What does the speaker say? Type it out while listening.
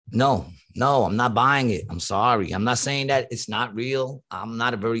No, I'm not buying it. I'm sorry. I'm not saying that it's not real. I'm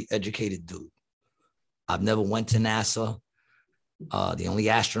not a very educated dude. I've never went to NASA. The only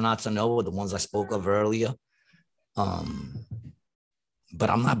astronauts I know are the ones I spoke of earlier. But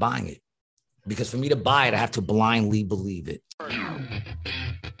I'm not buying it because for me to buy it, I have to blindly believe it.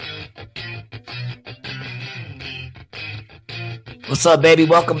 What's up, baby?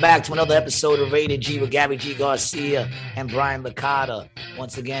 Welcome back to another episode of Rated G with Gary G. Garcia and Brian Licata.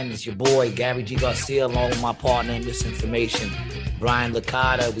 Once again, it's your boy, Gary G. Garcia, along with my partner in this information, Brian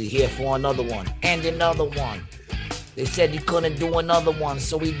Licata. We're here for another one and another one. They said you couldn't do another one,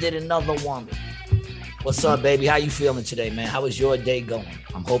 so we did another one. What's up, baby? How you feeling today, man? How is your day going?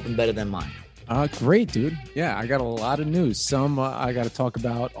 I'm hoping better than mine. Great, dude. Yeah, I got a lot of news. Some I got to talk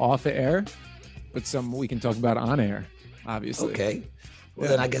about off air, but some we can talk about on air. Obviously. Okay. Well,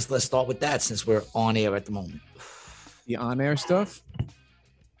 then I guess let's start with that since we're on air at the moment. The on-air stuff?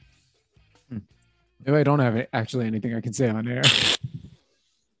 Maybe I don't have actually anything I can say on air.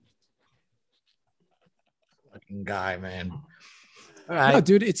 Fucking guy, man. All right. No,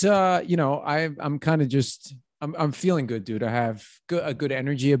 dude, it's I'm kind of just I'm feeling good, dude. I have a good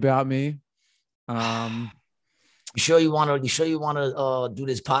energy about me. You sure you want to do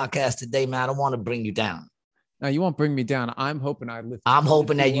this podcast today, man? I don't want to bring you down. Now, you won't bring me down. I'm hoping I'm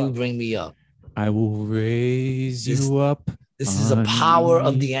hoping that you bring me up. I will raise you up. This is the power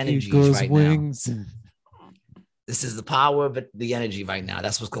of the energy right now. This is the power of the energy right now.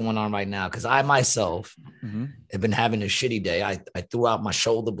 That's what's going on right now. Because I myself have been having a shitty day. I threw out my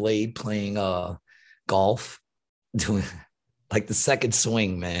shoulder blade playing golf, doing like the second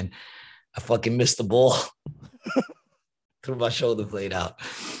swing, man. I fucking missed the ball. Threw my shoulder blade out.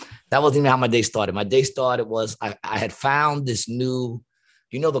 That wasn't even how my day started. My day started was I had found this new,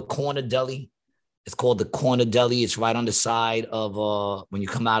 the corner deli. It's called the Corner Deli. It's right on the side of when you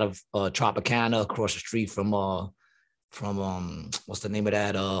come out of Tropicana across the street from what's the name of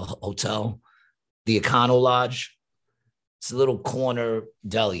that hotel? The Econo Lodge. It's a little corner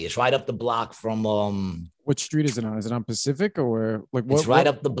deli. It's right up the block from what street is it on? Is it on Pacific or like what? It's right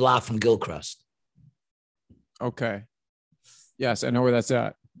up the block from Gilchrist. Okay. Yes, I know where that's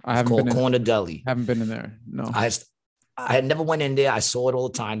at. I haven't been in Corner Deli. Haven't been in there. No. I had never went in there. I saw it all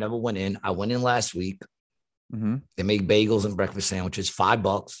the time. Never went in. I went in last week. They make bagels and breakfast sandwiches.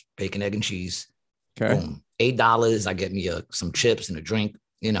 $5, bacon, egg, and cheese. Okay. Boom. $8. I get me some chips and a drink,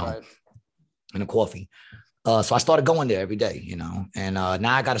 right, and a coffee. So I started going there every day, and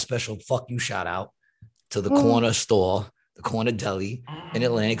now I got a special fuck you shout out to the corner store, the Corner Deli in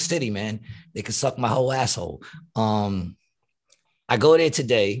Atlantic City, man. They can suck my whole asshole. I go there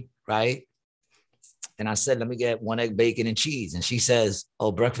today, right? And I said, let me get 1 egg, bacon, and cheese. And she says,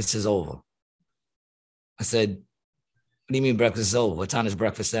 oh, breakfast is over. I said, what do you mean breakfast is over? What time does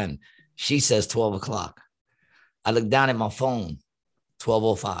breakfast end? She says 12 o'clock. I look down at my phone,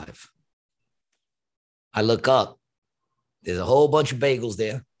 12:05. I look up. There's a whole bunch of bagels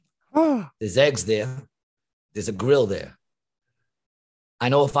there. There's eggs there. There's a grill there. I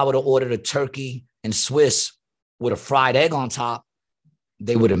know if I would have ordered a turkey and Swiss with a fried egg on top,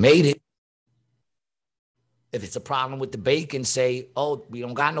 they would have made it. If it's a problem with the bacon, say, oh, we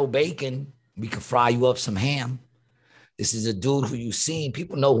don't got no bacon. We can fry you up some ham. This is a dude who you've seen.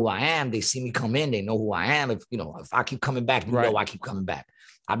 People know who I am. They see me come in. They know who I am. If I keep coming back, know I keep coming back.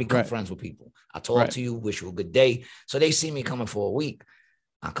 I become friends with people. I talk to you, wish you a good day. So they see me coming for a week.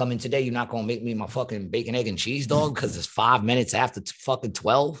 I come in today. You're not going to make me my fucking bacon, egg, and cheese dog because it's 5 minutes after fucking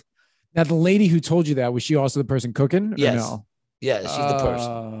 12. Now, the lady who told you that, was she also the person cooking? Yes. No? Yeah, she's the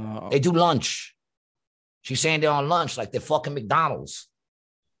person. They do lunch. She's saying they're on lunch like they're fucking McDonald's.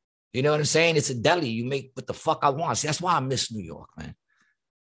 You know what I'm saying? It's a deli. You make what the fuck I want. See, that's why I miss New York, man.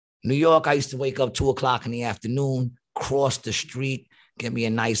 New York, I used to wake up 2 o'clock in the afternoon, cross the street, get me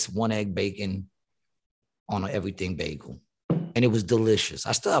a nice 1 egg bacon on an everything bagel. And it was delicious.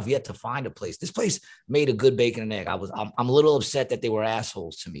 I still have yet to find a place. This place made a good bacon and egg. I'm a little upset that they were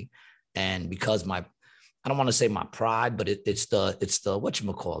assholes to me. And because I don't want to say my pride, but it's the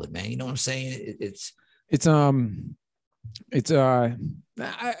whatchamacallit, man. You know what I'm saying? They're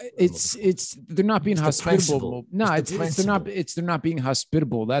not being hospitable. No, they're not being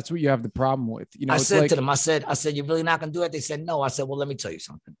hospitable. That's what you have the problem with. I said to them, I said, you're really not going to do it? They said, no. I said, well, let me tell you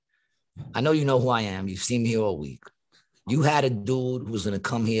something. I know you know who I am. You've seen me here all week. You had a dude who was going to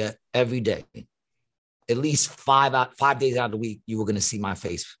come here every day. At least 5 days out of the week, you were going to see my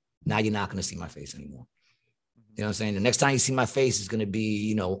face. Now you're not going to see my face anymore. You know what I'm saying? The next time you see my face is going to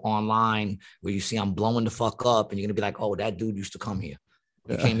be, online where you see I'm blowing the fuck up and you're going to be like, oh, that dude used to come here.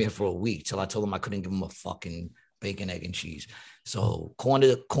 He came here for a week till I told him I couldn't give him a fucking bacon, egg, and cheese. So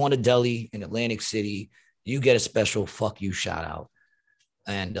corner deli in Atlantic City, you get a special fuck you shout out.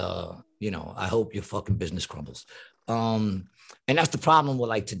 And I hope your fucking business crumbles. And that's the problem with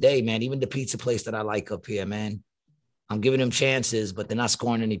like today, man. Even the pizza place that I like up here, man, I'm giving them chances, but they're not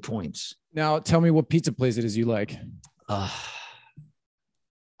scoring any points. Now, tell me what pizza place it is you like.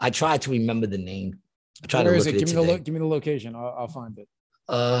 I try to remember the name. I try Where to is look it? at Give me the location. I'll find it.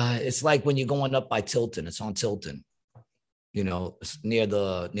 It's like when you're going up by Tilton. It's on Tilton. It's near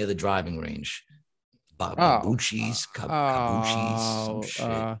the driving range. Gucci's,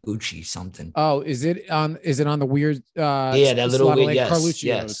 Gucci something. Oh, is it on the weird? Yeah, that little weird.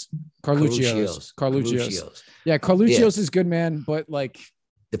 Yes, Carluccio's. Yes. Carluccio's. Yeah, Carluccio's is good, man. But like,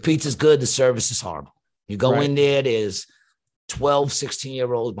 the pizza's good. The service is horrible. You go in there, there's 12,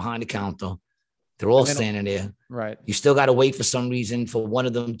 16-year-olds behind the counter. They're all standing there. Right. You still got to wait for some reason for one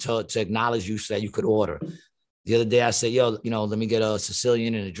of them to acknowledge you so that you could order. The other day I said, yo, let me get a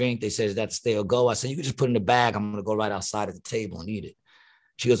Sicilian and a drink. They said, that's stay or go. I said, you can just put it in the bag. I'm going to go right outside at the table and eat it.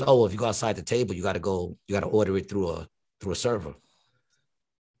 She goes, oh, if you go outside the table, you got to order it through a server.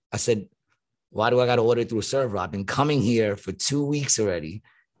 I said, why do I got to order it through a server? I've been coming here for 2 weeks already.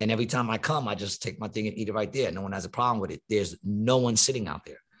 And every time I come, I just take my thing and eat it right there. No one has a problem with it. There's no one sitting out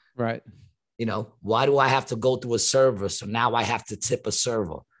there. Right. Why do I have to go through a server? So now I have to tip a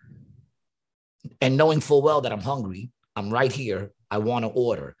server. And knowing full well that I'm hungry, I'm right here. I want to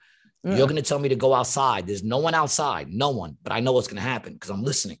order. Yeah. You're going to tell me to go outside. There's no one outside, no one, but I know what's going to happen because I'm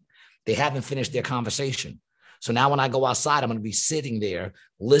listening. They haven't finished their conversation. So now when I go outside, I'm going to be sitting there,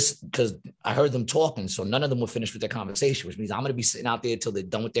 listen, because I heard them talking. So none of them were finished with their conversation, which means I'm going to be sitting out there until they're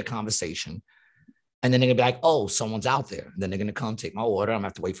done with their conversation. And then they're going to be like, oh, someone's out there. And then they're going to come take my order. I'm going to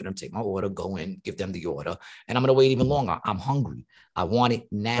have to wait for them to take my order, go in, give them the order. And I'm going to wait even longer. I'm hungry. I want it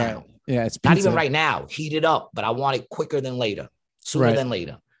now. Right. Yeah, it's not even right now. Heat it up, but I want it quicker than later, sooner than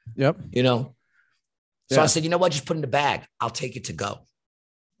later. Yep. So I said, you know what? Just put it in the bag. I'll take it to go.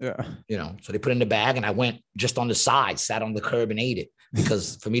 Yeah. So they put it in the bag and I went just on the side, sat on the curb and ate it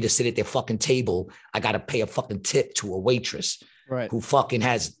because for me to sit at their fucking table, I got to pay a fucking tip to a waitress who fucking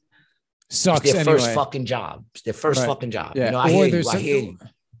has their first fucking job. It's their first fucking job. Yeah. I hear you.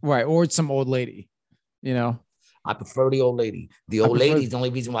 Right. Or it's some old lady, I prefer the old lady. The old lady is the only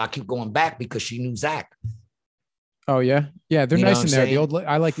reason why I keep going back because she knew Zach. Oh yeah. Yeah. They're nice in there.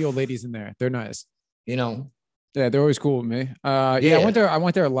 I like the old ladies in there. They're nice. Yeah, they're always cool with me. I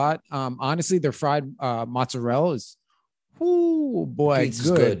went there a lot. Honestly, their fried mozzarella is,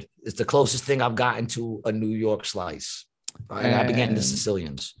 good. It's the closest thing I've gotten to a New York slice. I've been getting the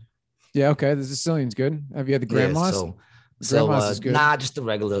Sicilians. Yeah, okay. The Sicilian's good. Have you had the grandma's? Grandma's is good. Nah, just the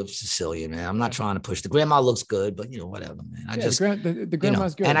regular Sicilian, man. I'm not trying to push. The grandma looks good, but whatever, man. The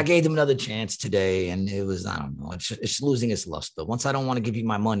grandma's good. And I gave them another chance today, and it was, I don't know, it's losing its luster. Once I don't want to give you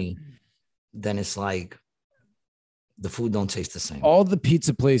my money, then it's like the food don't taste the same. All the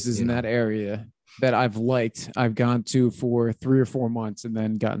pizza places in that area that I've liked, I've gone to for 3 or 4 months and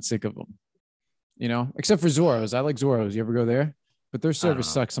then gotten sick of them. Except for Zorro's. I like Zorro's. You ever go there? But their service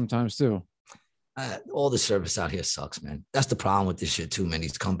sucks sometimes too. All the service out here sucks, man. That's the problem with this shit too, man.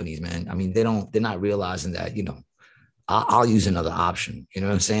 These companies, man. I mean, they're not realizing that, I'll use another option. You know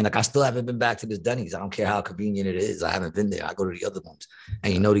what I'm saying? Like I still haven't been back to this Denny's. I don't care how convenient it is. I haven't been there. I go to the other ones.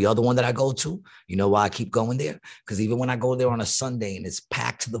 And the other one that I go to, why I keep going there? Because even when I go there on a Sunday and it's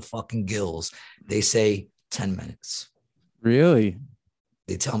packed to the fucking gills, they say 10 minutes. Really?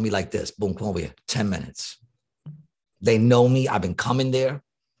 They tell me like this, boom, come over here, 10 minutes. They know me. I've been coming there.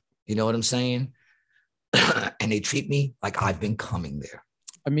 You know what I'm saying? And they treat me like I've been coming there.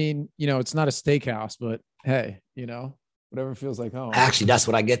 I mean, it's not a steakhouse, but hey, whatever feels like home. Actually, that's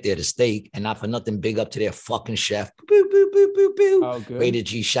what I get there, the steak, and not for nothing, big up to their fucking chef. Boo, boo, boo, boo, boo. Oh, good. Rated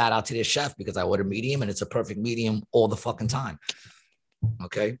G, shout out to their chef because I order medium and it's a perfect medium all the fucking time.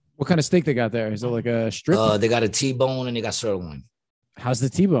 Okay. What kind of steak they got there? Is it like a strip? They got a T-bone and they got sirloin. How's the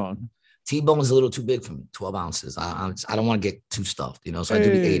T-bone? T-bone is a little too big for me, 12 ounces. I don't want to get too stuffed, so I do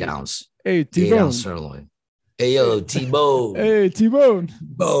the 8 ounce. Hey, T-bone. 8 ounce sirloin. Hey, yo, T-bone. Hey, T-bone.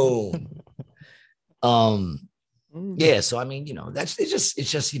 Boom. Yeah, so I mean, it's just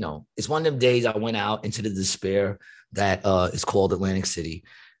it's one of them days I went out into the despair that is called Atlantic City,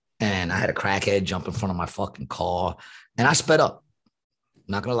 and I had a crackhead jump in front of my fucking car, and I sped up.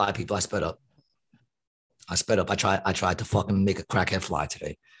 Not gonna lie, people, I sped up. I tried to fucking make a crackhead fly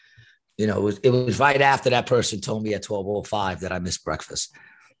today. It was right after that person told me at 12:05 that I missed breakfast.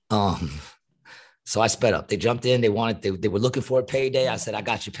 So I sped up. They jumped in. They were looking for a payday. I said, I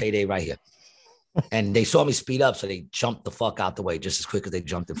got your payday right here. And they saw me speed up, so they jumped the fuck out the way just as quick as they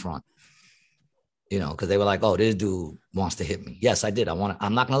jumped in front. you know, because they were like, oh, this dude wants to hit me. Yes, I did. I'm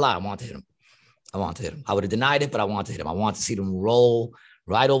not gonna lie, I want to hit him. I would have denied it, but I wanted to hit him. I wanted to see them roll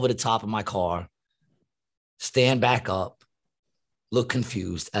right over the top of my car, stand back up, look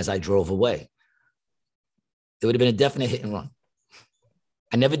confused as I drove away. It would have been a definite hit and run.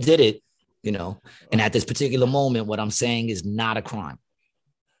 I never did it, you know, and at this particular moment, what I'm saying is not a crime.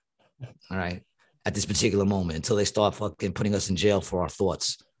 All right. At this particular moment, until they start fucking putting us in jail for our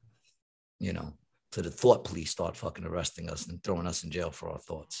thoughts, you know, so the thought police start fucking arresting us and throwing us in jail for our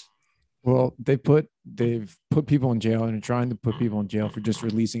thoughts. Well, they've put people in jail and are trying to put people in jail for just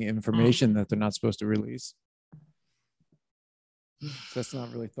releasing information that they're not supposed to release. So that's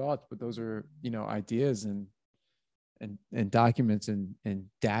not really thoughts, but those are, you know, ideas and documents and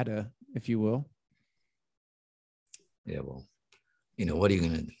data, if you will. Yeah, well, you know, what are you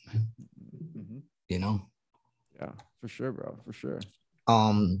gonna do? Mm-hmm. You know? Yeah, for sure, bro, for sure.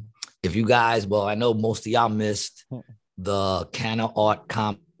 If you guys, well, I know most of y'all missed the Canna Art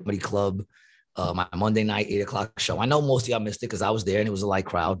Comedy Club, my Monday night 8:00 show. I know most of y'all missed it because I was there and it was a light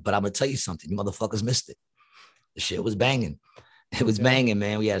crowd, but I'm gonna tell you something, you motherfuckers missed it. The shit was banging. It was banging,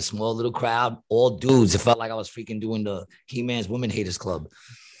 man. We had a small little crowd, all dudes. It felt like I was freaking doing the He-Man's Women Haters Club.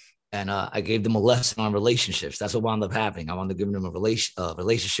 And I gave them a lesson on relationships. That's what wound up happening. I wound up giving them a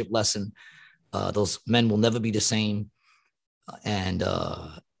relationship lesson. Those men will never be the same. And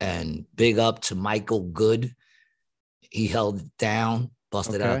big up to Michael Good. He held it down,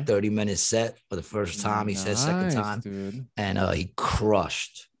 busted out a 30-minute set for the first time. He said second time. Dude. And he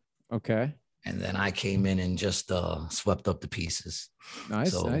crushed. Okay. And then I came in and just swept up the pieces.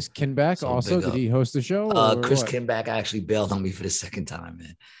 Nice. Kinback also, did he host the show? Chris Kinback actually bailed on me for the second time,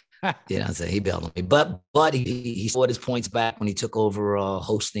 man. You know what I'm saying? He bailed on me. But he scored his points back when he took over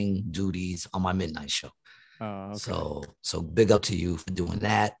hosting duties on my midnight show. Okay. So big up to you for doing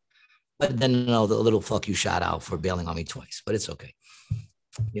that. But then, you know, the little fuck you shout out for bailing on me twice. But it's okay.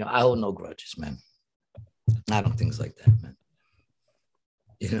 You know, I hold no grudges, man. I don't things like that, man.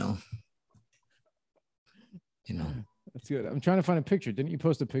 You know. That's good. I'm trying to find a picture. Didn't you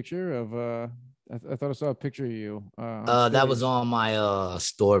post a picture of I thought I saw a picture of you. That was on my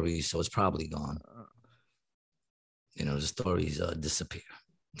stories, so it's probably gone. You know, the stories disappear.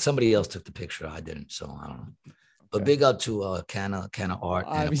 Somebody else took the picture. I didn't, so I don't know. But big up to Canna Art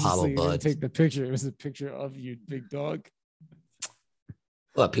and Apollo Bud. Didn't take the picture. It was a picture of you, big dog.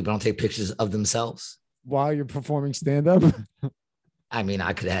 What, people don't take pictures of themselves while you're performing stand-up? I mean,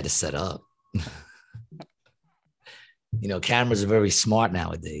 I could have had to set up. You know, cameras are very smart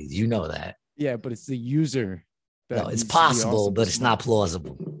nowadays. You know that. Yeah, but it's the user. No, it's possible, but it's not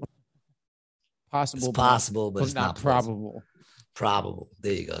plausible. Possible. It's possible, but it's not probable. Probable.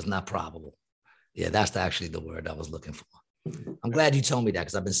 There you go. It's not probable. Yeah, that's actually the word I was looking for. I'm glad you told me that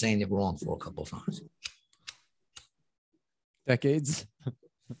because I've been saying it wrong for a couple of times. Decades?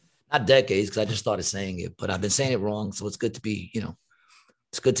 Not decades, because I just started saying it, but I've been saying it wrong. So it's good to be, you know,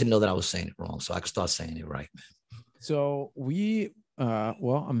 it's good to know that I was saying it wrong so I can start saying it right, man. So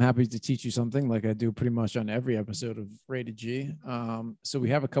well, I'm happy to teach you something like I do pretty much on every episode of Rated G. So we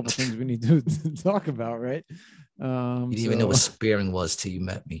have a couple things we need to talk about, right? You didn't even know what spearing was till you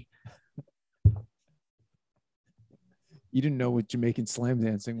met me. You didn't know what Jamaican slam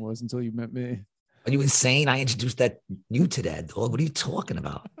dancing was until you met me. Are you insane? I introduced you to that, dog. What are you talking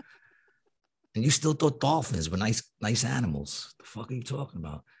about? And you still thought dolphins were nice animals. The fuck are you talking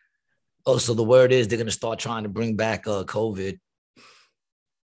about? Oh, so the word is they're going to start trying to bring back COVID.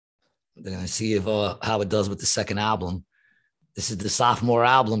 They're going to see if how it does with the second album. This is the sophomore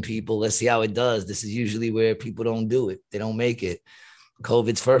album, people. Let's see how it does. This is usually where people don't do it. They don't make it.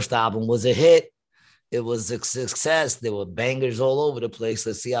 COVID's first album was a hit. It was a success. There were bangers all over the place.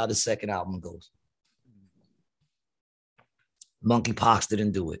 Let's see how the second album goes. Monkeypox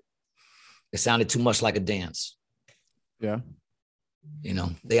didn't do it. It sounded too much like a dance. Yeah. You know,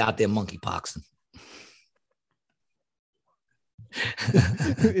 they out there monkeypoxing.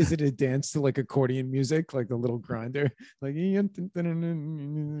 Is it a dance to like accordion music, like the little grinder? Like, yeah,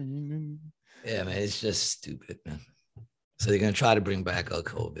 man, it's just stupid, man. So they're gonna try to bring back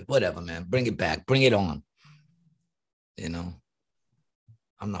COVID. Whatever, man. Bring it back. Bring it on. You know,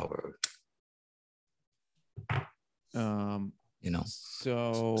 I'm not worried. You know,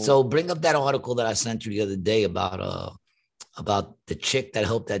 so bring up that article that I sent you the other day about the chick that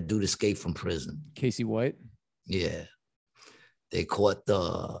helped that dude escape from prison. Casey White. Yeah. They caught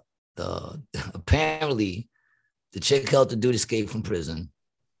apparently the chick helped the dude escape from prison,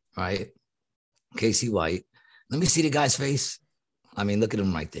 right? Casey White. Let me see the guy's face. I mean, look at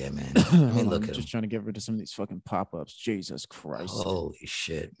him right there, man. I mean, look at him. Just trying to get rid of some of these fucking pop-ups. Jesus Christ. Holy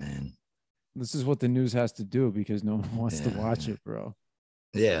shit, man. This is what the news has to do because no one wants to watch it, bro.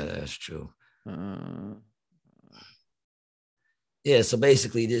 Yeah, that's true. Yeah, so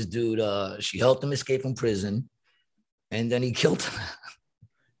basically this dude, she helped him escape from prison and then he killed him.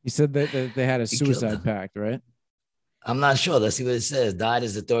 He said that they had a suicide pact, right? I'm not sure. Let's see what it says. Died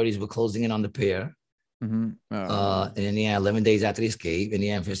as authorities were closing in on the pair. Mm-hmm. And yeah, 11 days after the escape. In the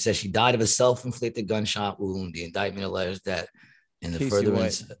end, it says she died of a self-inflicted gunshot wound. The indictment alleges that in the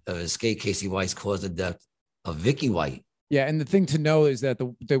furtherance of escape, Casey White caused the death of Vicky White. Yeah, and the thing to know is that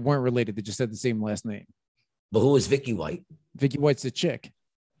they weren't related. They just had the same last name. But who is Vicky White? Vicky White's the chick.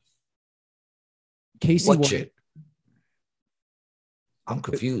 Casey what White. Chick? I'm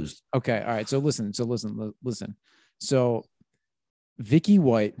confused. Okay, all right. So listen. So Vicky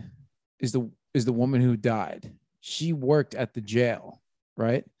White is the woman who died. She worked at the jail,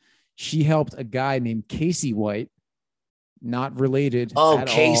 right? She helped a guy named Casey White, not related. Oh,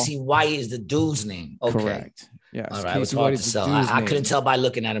 Casey White is the dude's name. Okay. Correct. Yes. All right. It's hard to tell. I couldn't tell by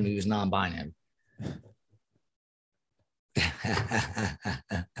looking at him. He was non-binary.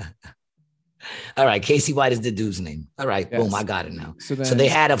 All right. Casey White is the dude's name. All right. Yes. Boom. I got it now. So they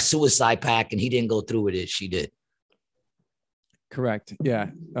had a suicide pact and he didn't go through with it. She did. Correct. Yeah.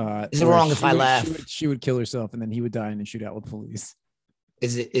 Is it wrong if I laugh? She would kill herself and then he would die in a shootout with police.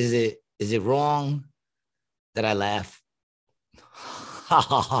 Is it wrong that I laugh?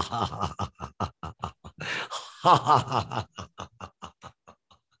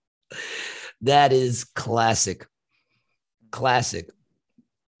 That is classic.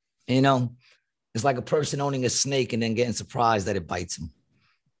 You know, it's like a person owning a snake and then getting surprised that it bites him.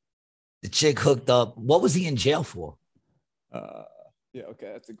 The chick hooked up. What was he in jail for? Yeah, okay,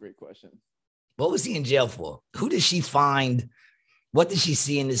 that's a great question. What was he in jail for? Who did she find? What did she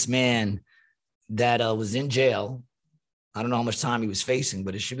see in this man that was in jail? I don't know how much time he was facing,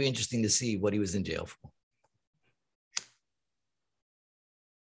 but it should be interesting to see what he was in jail for.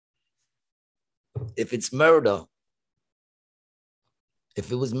 If it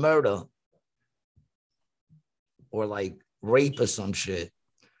was murder or like rape or some shit,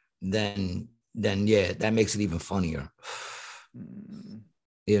 then yeah, that makes it even funnier.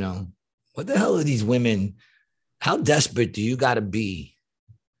 You know, what the hell are these women? How desperate do you got to be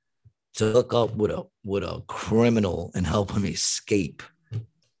to hook up with a criminal and help him escape?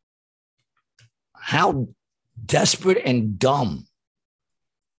 How desperate and dumb.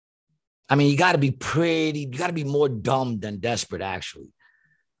 I mean, you got to be more dumb than desperate, actually.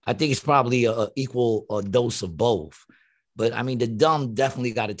 I think it's probably a equal dose of both. But I mean, the dumb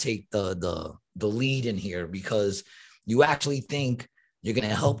definitely got to take the lead in here because you actually think you're going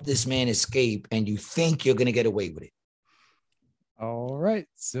to help this man escape and you think you're going to get away with it. All right.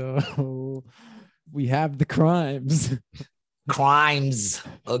 So we have the crimes. Crimes.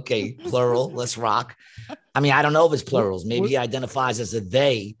 Okay. Plural. Let's rock. I mean, I don't know if it's plurals. Maybe he identifies as a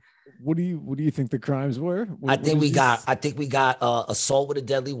they. What do you think the crimes were? I think we got assault with a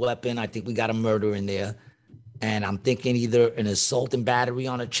deadly weapon. I think we got a murder in there. And I'm thinking either an assault and battery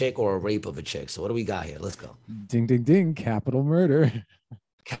on a chick or a rape of a chick. So what do we got here? Let's go. Ding, ding, ding. Capital murder.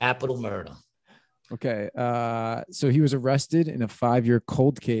 Capital murder. Okay. So he was arrested in a 5-year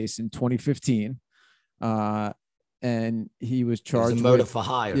cold case in 2015. And he was charged with murder for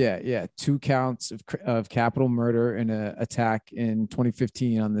hire. Yeah. 2 counts of capital murder in an attack in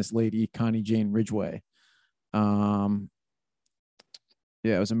 2015 on this lady, Connie Jane Ridgway. Yeah,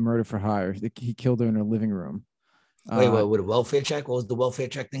 it was a murder for hire. He killed her in her living room. Wait, with a welfare check? What was the welfare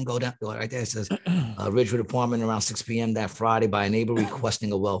check thing? Go down right there. It says Ridgewood apartment around 6 p.m. that Friday by a neighbor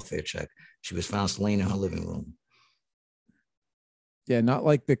requesting a welfare check. She was found slain in her living room. Yeah, not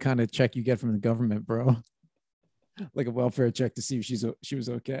like the kind of check you get from the government, bro. Like a welfare check to see if she was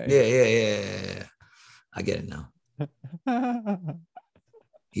okay. Yeah. I get it now.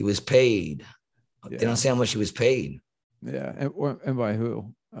 He was paid. Yeah. They don't say how much he was paid. Yeah, and by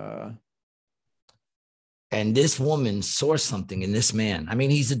who? And this woman saw something in this man. I mean,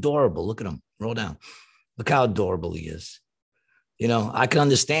 he's adorable. Look at him. Roll down. Look how adorable he is. You know, I can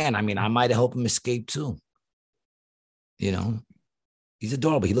understand. I mean, I might have helped him escape too. You know, he's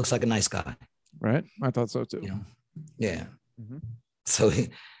adorable. He looks like a nice guy. Right? I thought so too. You know? Yeah. Mm-hmm. So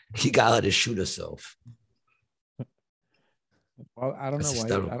he got her to shoot herself. Well, I don't know why.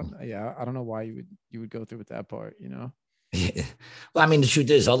 I don't know why you would go through with that part, you know? Yeah. Well, I mean, the truth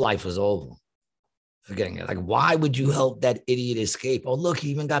is her life was over. Forgetting it. Like, why would you help that idiot escape? Oh, look,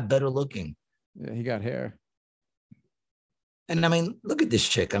 he even got better looking. Yeah, he got hair. And I mean, look at this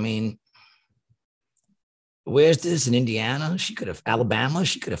chick. I mean, where's this? In Indiana? Alabama?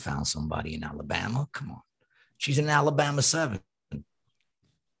 She could have found somebody in Alabama. Come on. She's in Alabama 7.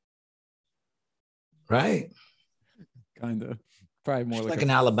 Right. Kind of. Probably more like an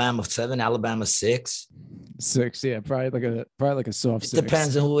Alabama 7, Alabama 6. 6, yeah. Probably like a soft 6.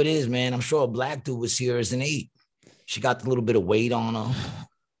 Depends on who it is, man. I'm sure a black dude would see her as an 8. She got a little bit of weight on her.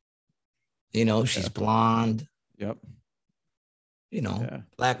 You know, she's blonde. Yep. You know,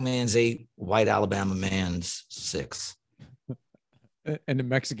 black man's 8, white Alabama man's 6. And the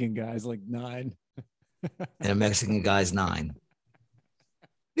Mexican guy's like 9. And a Mexican guy's 9.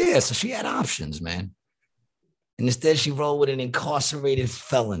 Yeah, so she had options, man. And instead she rolled with an incarcerated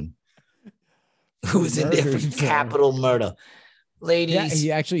felon who was in there for capital murder. Ladies.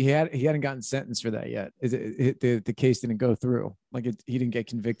 Yeah, he hadn't gotten sentenced for that yet. The case didn't go through. Like he didn't get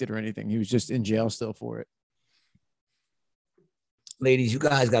convicted or anything. He was just in jail still for it. Ladies, you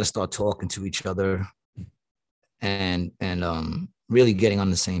guys got to start talking to each other and really getting on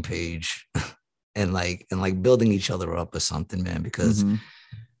the same page and building each other up or something, man, because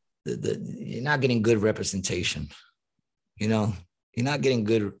you're not getting good representation. You know, you're not getting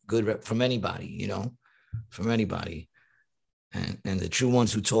good rep from anybody, you know, from anybody. And the true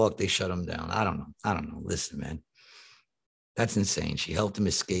ones who talk, they shut them down. I don't know. Listen, man, that's insane. She helped him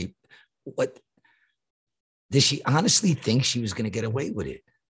escape. What? Did she honestly think she was going to get away with it?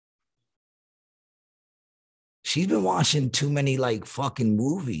 She's been watching too many like fucking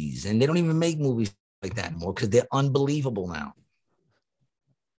movies, and they don't even make movies like that anymore because they're unbelievable now.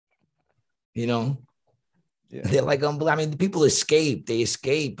 You know, they're like, I mean, people escape,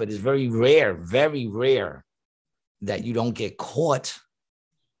 but it's very rare that you don't get caught.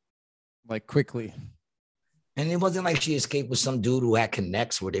 Like quickly. And it wasn't like she escaped with some dude who had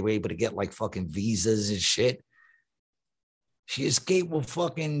connects where they were able to get like fucking visas and shit. She escaped with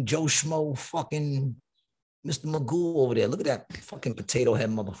fucking Joe Schmo, fucking Mr. Magoo over there. Look at that fucking potato head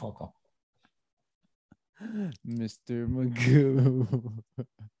motherfucker. Mr. Magoo.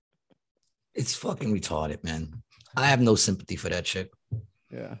 It's fucking retarded, man. I have no sympathy for that chick.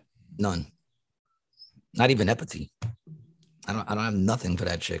 Yeah. None. Not even empathy. I don't have nothing for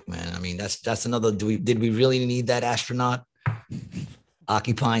that chick, man. I mean, that's another. Did we really need that astronaut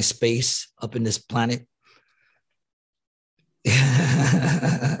occupying space up in this planet?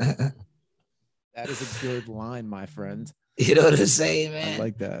 That is a good line, my friend. You know what I'm saying, man? I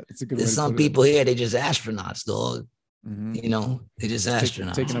like that. It's a good. There's some people here, they just astronauts, dog. Mm-hmm. You know, they just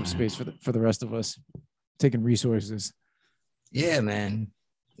astronauts. Taking up space for the rest of us, taking resources. Yeah, man.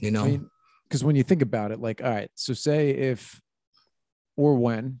 You know, I mean, because when you think about it, like, all right, so say if or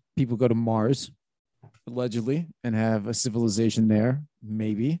when people go to Mars, allegedly, and have a civilization there,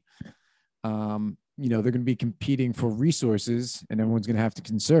 maybe, you know, they're going to be competing for resources and everyone's going to have to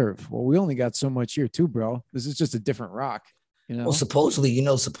conserve. Well, we only got so much here too, bro. This is just a different rock, you know? Well,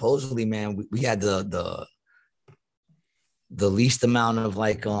 supposedly, man, we had the least amount of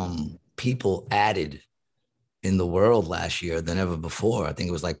like people added in the world last year than ever before. I think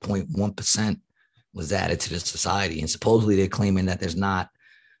it was like 0.1% was added to the society. And supposedly they're claiming that there's not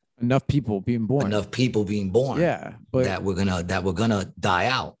enough people being born. Yeah. But that we're gonna die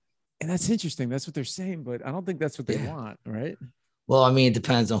out. And that's interesting. That's what they're saying, but I don't think that's what they want, right? Well, I mean, it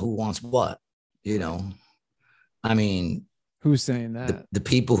depends on who wants what, you know. I mean, who's saying that? The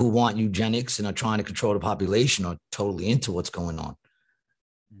people who want eugenics and are trying to control the population are totally into what's going on.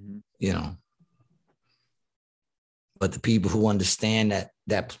 Mm-hmm. You know. But the people who understand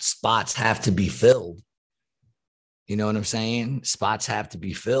that spots have to be filled, you know what I'm saying? Spots have to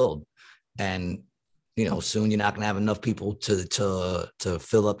be filled. And, you know, soon you're not going to have enough people to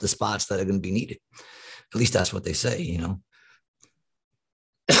fill up the spots that are going to be needed. At least that's what they say, you know.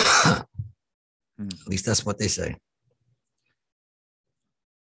 At least that's what they say.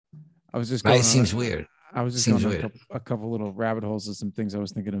 I was just going it seems weird. I was just going a couple little rabbit holes of some things I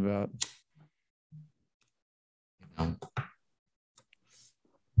was thinking about. I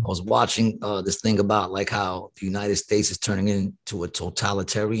was watching this thing about like how the United States is turning into a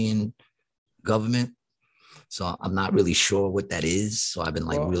totalitarian government. So I'm not really sure what that is. So I've been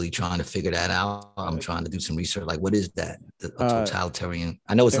like really trying to figure that out. I'm trying to do some research. Like, what is that? A totalitarian?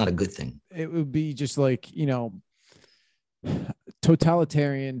 I know it's not a good thing. It would be just like, you know,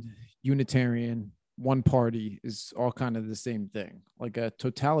 totalitarian, unitarian, one party is all kind of the same thing. Like a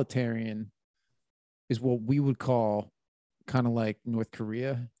totalitarian is what we would call kind of like North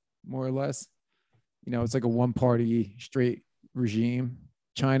Korea, more or less. You know, it's like a one-party straight regime.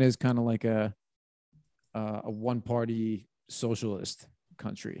 China is kind of like a one-party socialist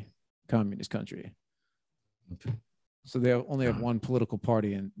country, communist country. Okay. So they only have one political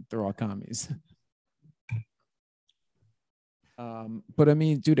party and they're all commies. But I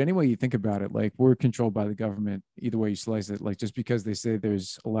mean, dude, any way you think about it, like we're controlled by the government, either way you slice it, like just because they say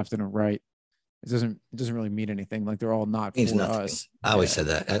there's a left and a right it doesn't really mean anything. Like they're all not means for nothing. us. I always said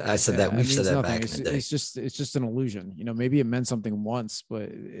that. I said that. We've said that nothing. back in the day. It's just an illusion. Maybe it meant something once, but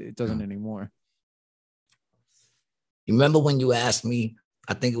it doesn't anymore. You remember when you asked me,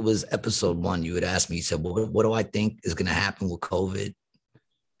 I think it was episode 1, you had asked me, you said, what do I think is going to happen with COVID?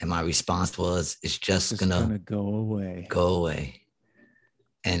 And my response was, it's just going to go away. Go away.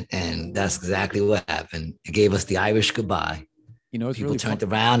 And that's exactly what happened. It gave us the Irish goodbye. It's people really turned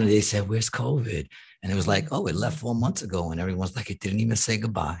around and they said, where's COVID? And it was like, oh, it left 4 months ago. And everyone's like, it didn't even say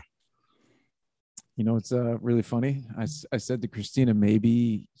goodbye. It's really funny. I said to Christina,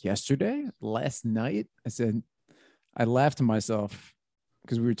 maybe last night, I laughed to myself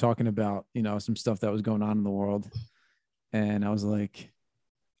because we were talking about, some stuff that was going on in the world. And I was like,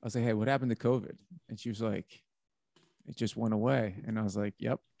 hey, what happened to COVID? And she was like, it just went away. And I was like,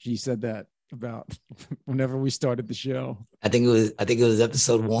 yep. She said that about whenever we started the show. I think it was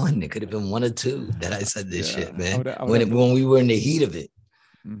episode 1. It could have been 1 or 2 that I said this shit, man. When we were in the heat of it,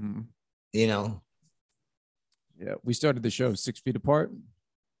 mm-hmm. Yeah, we started the show 6 feet apart.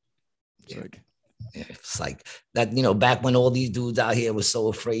 It's like that, back when all these dudes out here were so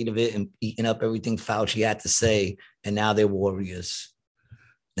afraid of it and eating up everything Fauci had to say, and now they're warriors.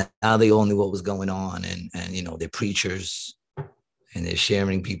 Now they all knew what was going on, and they're preachers, and they're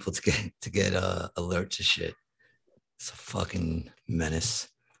sharing people to get alerts to shit. It's a fucking menace.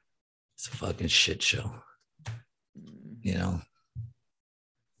 It's a fucking shit show.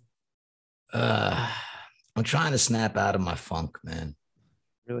 I'm trying to snap out of my funk, man.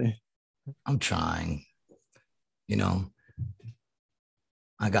 Really? I'm trying.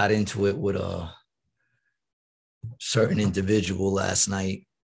 I got into it with a certain individual last night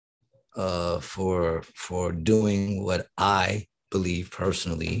for doing what I believe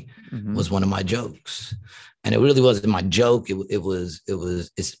personally was one of my jokes. And it really wasn't my joke.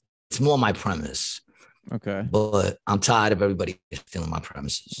 It's more my premise. Okay. But I'm tired of everybody stealing my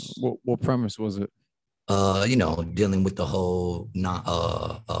premises. What premise was it? Dealing with the whole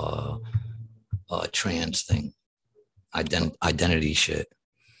trans thing, identity shit.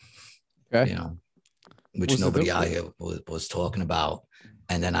 Okay. Which nobody out here was talking about.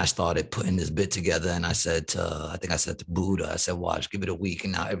 And then I started putting this bit together, and I said to Buddha, I said, watch, give it a week,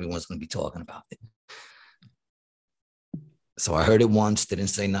 and now everyone's going to be talking about it. So I heard it once, didn't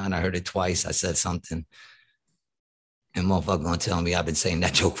say nothing. I heard it twice. I said something. And motherfucker gonna tell me I've been saying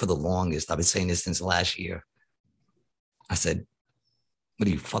that joke for the longest. I've been saying this since last year. I said, what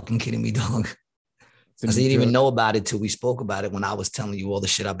are you fucking kidding me, dog? I said, you didn't even know about it till we spoke about it when I was telling you all the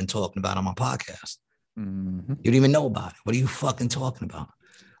shit I've been talking about on my podcast. Mm-hmm. You didn't even know about it. What are you fucking talking about?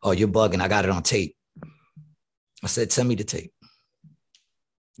 Oh, you're bugging. I got it on tape. I said, send me the tape.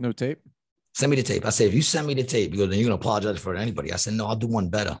 No tape? Send me the tape. I said, if you send me the tape, because then you're going to apologize for anybody. I said, no, I'll do one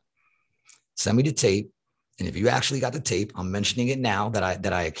better. Send me the tape. And if you actually got the tape, I'm mentioning it now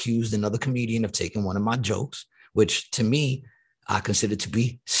that I accused another comedian of taking one of my jokes, which to me, I consider to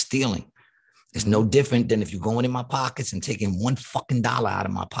be stealing. It's no different than if you're going in my pockets and taking $1 fucking out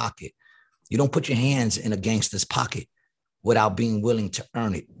of my pocket. You don't put your hands in a gangster's pocket without being willing to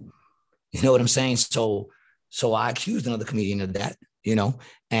earn it. You know what I'm saying? So I accused another comedian of that,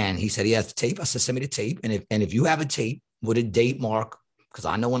 and he said he has the tape. I said, send me the tape. And if you have a tape with a date mark, because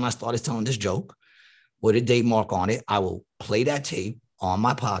I know when I started telling this joke, with a date mark on it, I will play that tape on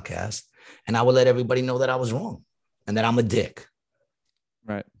my podcast, and I will let everybody know that I was wrong and that I'm a dick.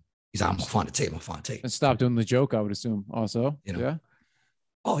 Right. He's like, I'm gonna find the tape. I'm gonna find the tape. And stop doing the joke, I would assume also. Yeah.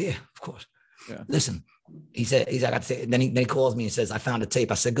 Oh yeah, of course. Yeah. Listen, he said, I got to say, then he calls me and says, I found the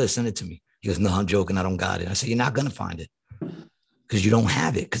tape. I said, good, send it to me. He goes, no, I'm joking. I don't got it. I said, you're not going to find it because you don't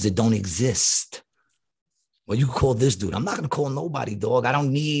have it, because it don't exist. Well, you can call this dude. I'm not going to call nobody, dog. I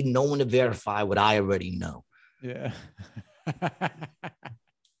don't need no one to verify what I already know. Yeah.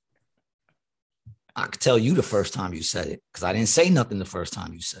 I could tell you the first time you said it, because I didn't say nothing the first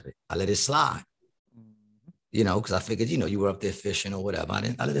time you said it. I let it slide, because I figured, you were up there fishing or whatever.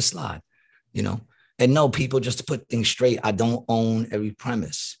 I let it slide, And no, people, just to put things straight, I don't own every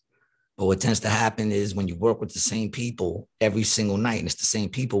premise. But what tends to happen is when you work with the same people every single night, and it's the same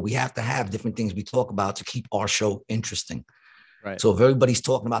people, we have to have different things we talk about to keep our show interesting. Right. So if everybody's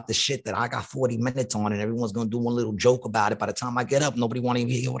talking about the shit that I got 40 minutes on and everyone's going to do one little joke about it, by the time I get up, nobody want to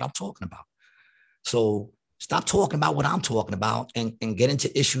even hear what I'm talking about. So stop talking about what I'm talking about and get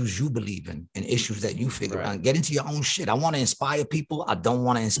into issues you believe in and issues that you figure out. Get into your own shit. I want to inspire people. I don't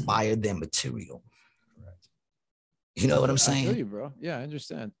want to inspire their material. Right. You know what I'm saying? I feel you, bro. Yeah, I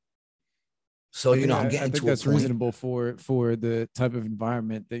understand. So, I'm getting I think to that's a point. reasonable for the type of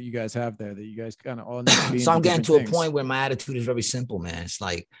environment that you guys have there, that you guys kind of all need to be. So I'm getting to a point where my attitude is very simple, man. It's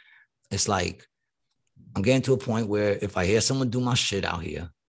like I'm getting to a point where if I hear someone do my shit out here,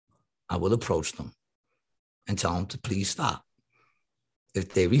 I will approach them and tell them to please stop.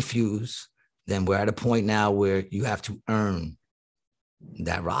 If they refuse, then we're at a point now where you have to earn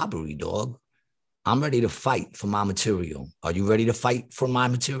that robbery, dog. I'm ready to fight for my material. Are you ready to fight for my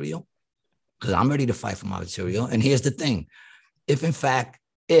material? Because I'm ready to fight for my material. And here's the thing.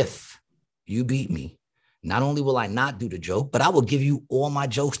 If you beat me, not only will I not do the joke, but I will give you all my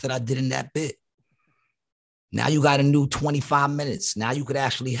jokes that I did in that bit. Now you got a new 25 minutes. Now you could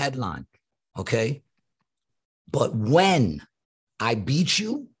actually headline. Okay. But when I beat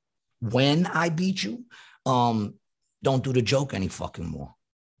you, don't do the joke any fucking more.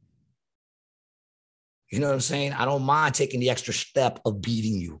 You know what I'm saying? I don't mind taking the extra step of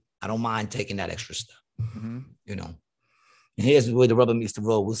beating you. I don't mind taking that extra step, you know. And here's where the rubber meets the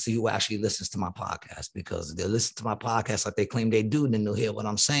road. We'll see who actually listens to my podcast, because if they listen to my podcast like they claim they do, then they'll hear what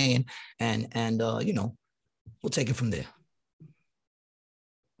I'm saying. And you know, we'll take it from there.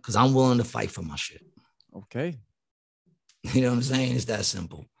 Because I'm willing to fight for my shit. Okay. You know what I'm saying? It's that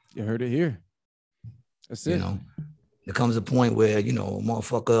simple. You heard it here. That's it. You know, there comes a point where, you know, a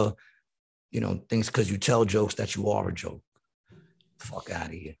motherfucker, you know, thinks because you tell jokes that you are a joke. Fuck out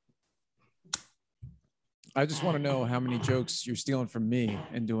of here. I just want to know how many jokes you're stealing from me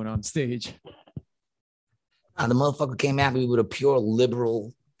and doing on stage. The motherfucker came at me with a pure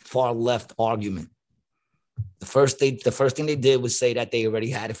liberal, far left argument. The first thing they did was say that they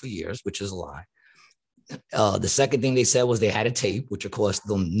already had it for years, which is a lie. The second thing they said was they had a tape, which of course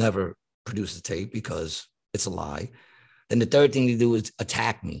they'll never produce a tape because it's a lie. Then the third thing they do is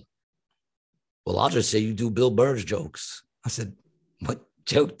attack me. Well, I'll just say you do Bill Burr's jokes. I said, what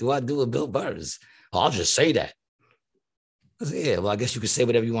joke do I do with Bill Burr's? I'll just say that. I said, yeah, well, I guess you could say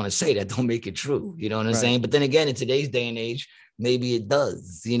whatever you want to say. That don't make it true. You know what I'm saying? But then again, in today's day and age, maybe it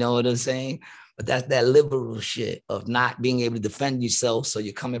does. You know what I'm saying? But that's that liberal shit of not being able to defend yourself. So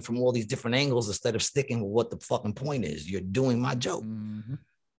you're coming from all these different angles instead of sticking with what the fucking point is. You're doing my joke. Mm-hmm.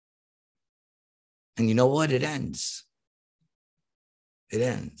 And you know what? It ends. It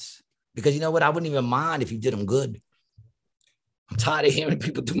ends. Because you know what? I wouldn't even mind if you did them good. I'm tired of hearing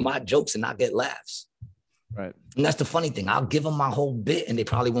people do my jokes and not get laughs. Right. And that's the funny thing. I'll give them my whole bit and they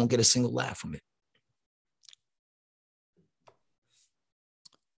probably won't get a single laugh from it.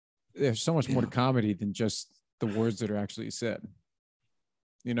 There's so much more to comedy than just the words that are actually said.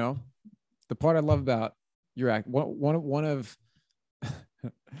 You know, the part I love about your act, one of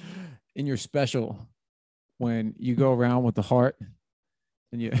in your special, when you go around with the heart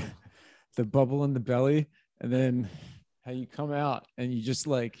and you the bubble in the belly, and then how you come out and you just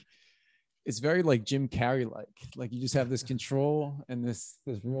like, it's very like Jim Carrey like you just have this control and this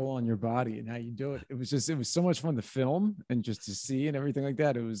roll on your body and how you do it. It was so much fun to film and just to see and everything like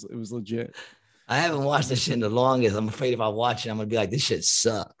that. It was legit. I haven't watched this shit in the longest. I'm afraid if I watch it, I'm gonna be like, this shit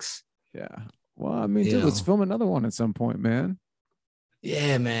sucks. Yeah. Well, I mean, dude, let's film another one at some point, man.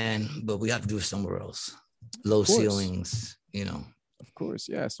 Yeah, man. But we have to do it somewhere else. Low ceilings, you know. Of course,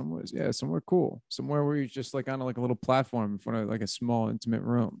 yeah, somewhere cool, somewhere where you're just like on like a little platform in front of like a small intimate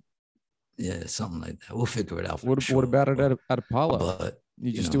room. Yeah, something like that. We'll figure it out. What about it at Apollo? But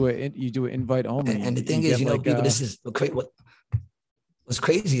you just do an invite only. And the thing is, you know, like, people, this is what's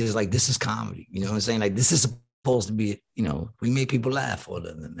crazy is like, this is comedy. You know what I'm saying? Like, this is supposed to be, you know, we make people laugh all of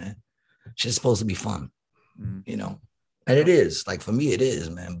them, man. It's supposed to be fun, you know, and it is. Like, for me, it is,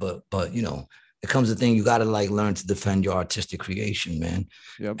 man. But you know, it comes a thing, you got to like learn to defend your artistic creation, man.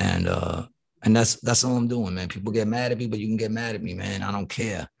 Yep. And that's all I'm doing, man. People get mad at me, but you can get mad at me, man. I don't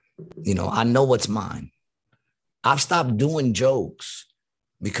care. You know, I know what's mine. I've stopped doing jokes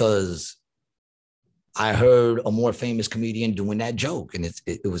because I heard a more famous comedian doing that joke, and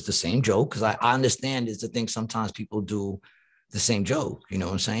it was the same joke. Because I understand is the thing, sometimes people do the same joke. You know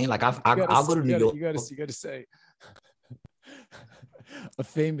what I'm saying? Like I'll go to New York. You got to say a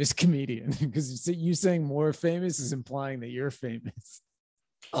famous comedian, because you saying more famous is implying that you're famous.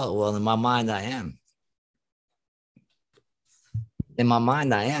 Oh, well, in my mind, I am. In my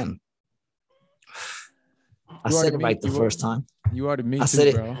mind, I am. I said it right the first time. You are to me, I said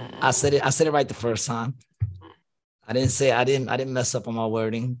it, bro. I said it right the first time. I didn't mess up on my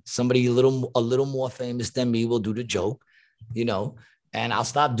wording. Somebody a little more famous than me will do the joke, you know, and I'll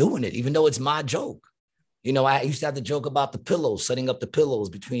stop doing it, even though it's my joke. You know, I used to have the joke about the pillows, setting up the pillows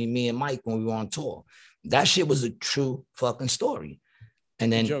between me and Mike when we were on tour. That shit was a true fucking story.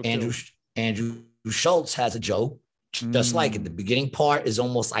 And then Andrew Schultz has a joke just like it. The beginning part is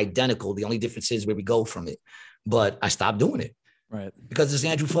almost identical. The only difference is where we go from it. But I stopped doing it. Right. Because it's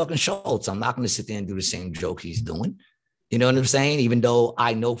Andrew fucking Schultz. I'm not going to sit there and do the same joke he's doing. You know what I'm saying? Even though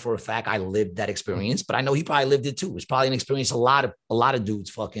I know for a fact I lived that experience, but I know he probably lived it too. It's probably an experience a lot of dudes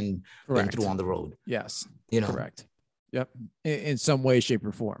fucking been through on the road. Yes. You know. Correct. Yep. In some way, shape,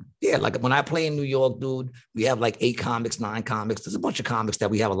 or form. Yeah, like when I play in New York, dude, we have like 8 comics, 9 comics. There's a bunch of comics that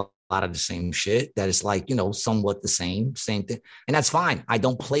we have a lot of the same shit that is like, somewhat the same thing. And that's fine. I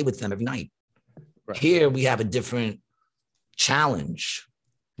don't play with them every night. Right. Here we have a different challenge,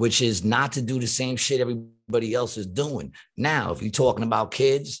 which is not to do the same shit everybody else is doing. Now, if you're talking about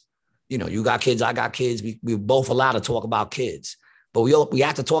kids, you got kids, I got kids. We're both allowed to talk about kids, but we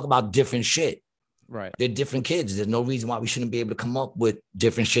have to talk about different shit. Right. They're different kids. There's no reason why we shouldn't be able to come up with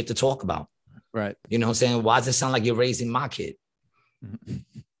different shit to talk about. Right. You know what I'm saying? Why does it sound like you're raising my kid? You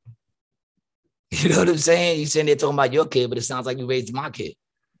know what I'm saying? You're saying they're talking about your kid, but it sounds like you raised my kid.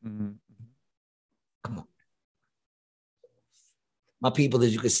 Come on. My people,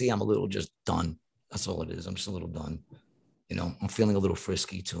 as you can see, I'm a little just done. That's all it is. I'm just a little done. I'm feeling a little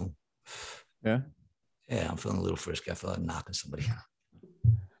frisky too. Yeah. Yeah, I'm feeling a little frisky. I feel like knocking somebody out.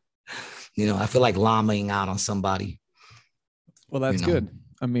 I feel like llamaing out on somebody. Well, that's good.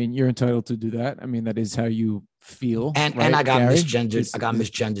 I mean, you're entitled to do that. I mean, that is how you feel. And right, I got Gary? misgendered. I got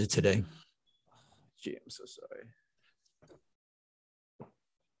misgendered today. Gee, I'm so sorry.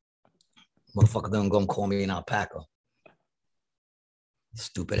 Motherfucker, them gonna call me an alpaca.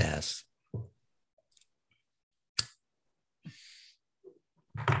 Stupid ass.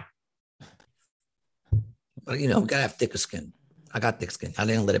 But we gotta have thicker skin. I got thick skin. I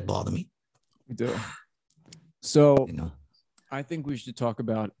didn't let it bother me. We do. So I think we should talk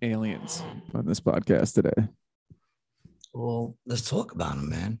about aliens on this podcast today. Well, let's talk about them,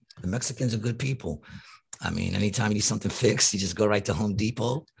 man. The Mexicans are good people. I mean, anytime you need something fixed, you just go right to Home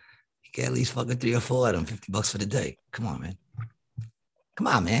Depot. You get at least fucking 3 or 4 of them, $50 for the day. Come on, man. Come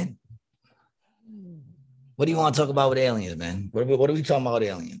on, man. What do you want to talk about with aliens, man? What are we talking about with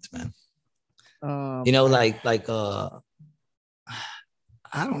aliens, man?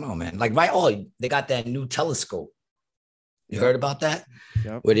 I don't know, man. Like, they got that new telescope. You heard about that?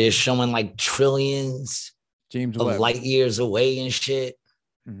 Yep. Where they're showing like trillions James of Webb. light years away and shit.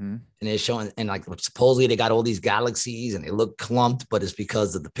 Mm-hmm. And they're showing, and like supposedly they got all these galaxies and they look clumped, but it's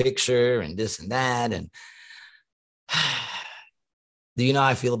because of the picture and this and that. And do you know how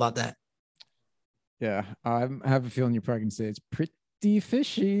I feel about that? Yeah, I have a feeling you're probably gonna say it's pretty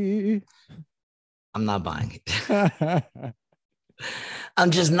fishy. I'm not buying it.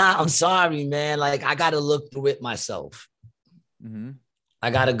 I'm just not. I'm sorry, man. Like, I got to look through it myself. Mm-hmm. I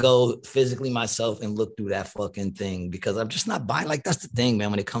got to go physically myself and look through that fucking thing because I'm just not buying. Like, that's the thing,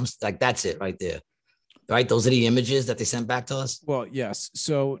 man. When it comes to, like, that's it right there. Right? Those are the images that they sent back to us. Well, yes.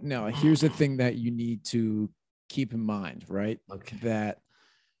 So now here's the thing that you need to keep in mind, right? Okay. That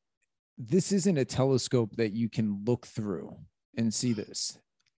this isn't a telescope that you can look through and see this.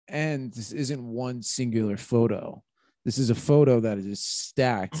 And this isn't one singular photo. This is a photo that is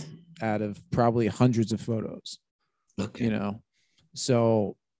stacked out of probably hundreds of photos. Okay.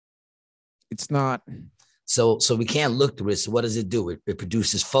 So it's not. So we can't look through it. So what does it do? It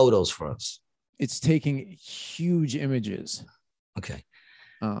produces photos for us. It's taking huge images. Okay.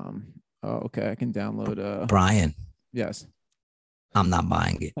 Okay. I can download. Brian. Yes. I'm not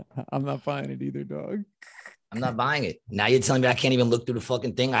buying it. I'm not buying it either, dog. I'm not buying it. Now you're telling me I can't even look through the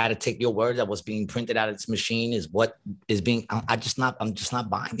fucking thing. I had to take your word that what's being printed out of this machine is what is being. I'm just not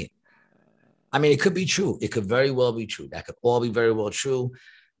buying it. I mean, it could be true. It could very well be true. That could all be very well true.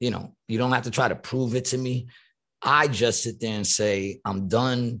 You don't have to try to prove it to me. I just sit there and say, I'm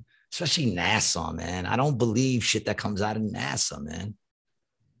done, especially NASA, man. I don't believe shit that comes out of NASA, man.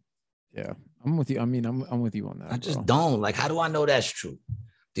 Yeah, I'm with you. I mean, I'm with you on that. I just don't. Like, how do I know that's true?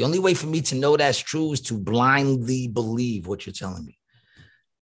 The only way for me to know that's true is to blindly believe what you're telling me.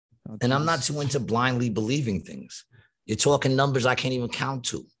 Oh, and I'm not too into blindly believing things. You're talking numbers I can't even count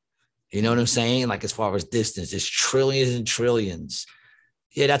to. You know what I'm saying? Like, as far as distance, it's trillions and trillions.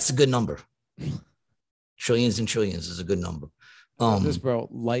 Yeah, that's a good number. Trillions and trillions is a good number. This, bro,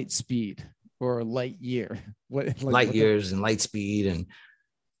 light speed or light year. Light years and light speed. And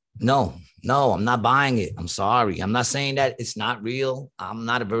no, I'm not buying it. I'm sorry. I'm not saying that it's not real. I'm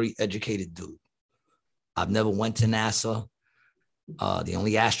not a very educated dude. I've never went to NASA. The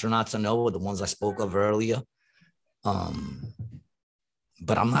only astronauts I know are the ones I spoke of earlier.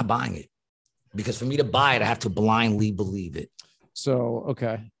 But I'm not buying it because for me to buy it, I have to blindly believe it. So,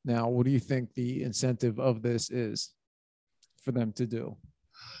 okay. Now, what do you think the incentive of this is for them to do,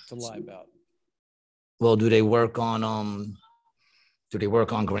 to lie about? Well, do they work on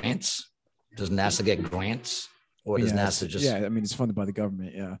grants? Does NASA get grants? Or does NASA just... Yeah, I mean, it's funded by the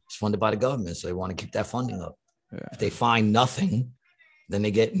government, yeah. It's funded by the government, so they want to keep that funding up. Yeah. If they find nothing, then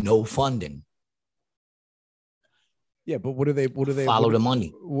they get no funding. Yeah, but what do they follow the money?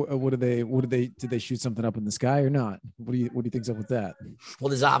 Did they shoot something up in the sky or not? What do you think's up with that? Well,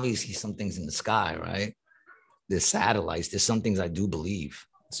 there's obviously some things in the sky, right? There's satellites. There's some things I do believe.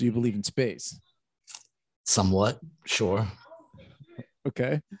 So you believe in space? Somewhat, sure.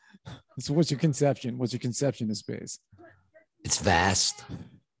 Okay. So what's your conception? What's your conception of space? It's vast.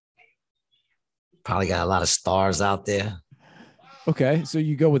 Probably got a lot of stars out there. Okay, so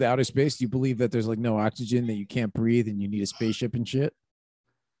you go with outer space. You believe that there's like no oxygen, that you can't breathe, and you need a spaceship and shit?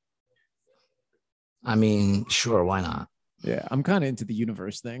 I mean, sure, why not? Yeah, I'm kind of into the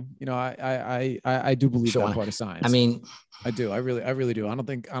universe thing. You know, I do believe that part of science. I mean, I do. I really do. I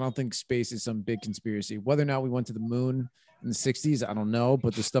don't think space is some big conspiracy. Whether or not we went to the moon in the 60s, I don't know.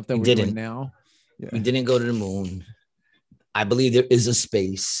 But the stuff that we're doing now, yeah. We didn't go to the moon. I believe there is a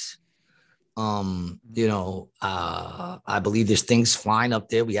space. You know, I believe there's things flying up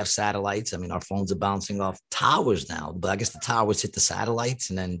there. We have satellites. I mean, our phones are bouncing off towers now, but I guess the towers hit the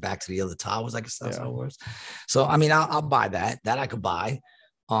satellites and then back to the other towers. I guess that's how it works. So, I mean, I'll buy that. That I could buy.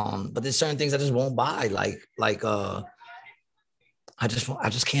 But there's certain things I just won't buy. I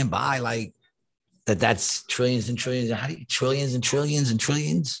just can't buy like that's trillions and trillions. How do you trillions and trillions and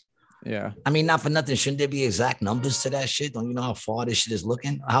trillions? Yeah. I mean, not for nothing. Shouldn't there be exact numbers to that shit? Don't you know how far this shit is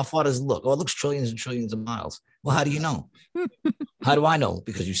looking? How far does it look? Oh, it looks trillions and trillions of miles. Well, how do you know? How do I know?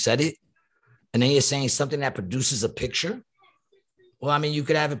 Because you said it. And then you're saying something that produces a picture. Well, I mean, you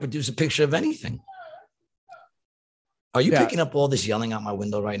could have it produce a picture of anything. Are you picking up all this yelling out my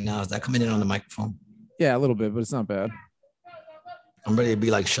window right now? Is that coming in on the microphone? Yeah, a little bit, but it's not bad. I'm ready to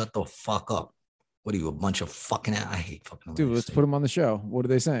be like, shut the fuck up. What are you, a bunch of fucking... I hate fucking... Dude, let's put them on the show. What are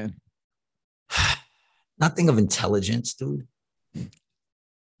they saying? Nothing of intelligence, dude. There's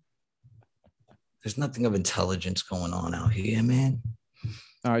nothing of intelligence going on out here, man.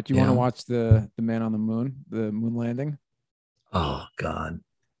 All right. Do you want to watch the man on the moon, the moon landing? Oh, God.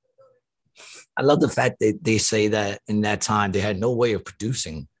 I love the fact that they say that in that time they had no way of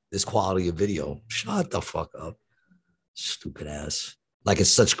producing this quality of video. Shut the fuck up. Stupid ass. Like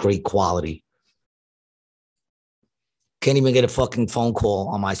it's such great quality. Can't even get a fucking phone call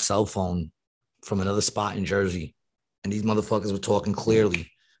on my cell phone from another spot in Jersey. And these motherfuckers were talking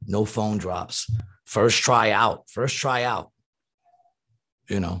clearly. No phone drops. First try out.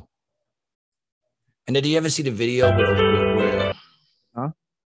 You know. And did you ever see the video where huh?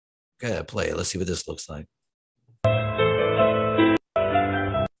 Go ahead, play it. Let's see what this looks like.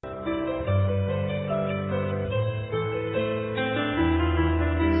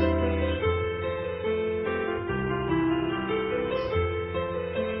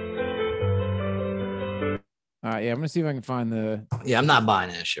 Yeah, I'm gonna see if I can find the. Yeah, I'm not buying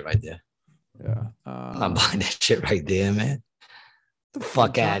that shit right there. Yeah, I'm not buying that shit right there, man. Get the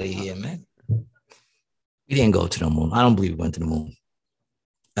fuck out of here, man. We didn't go to the moon. I don't believe we went to the moon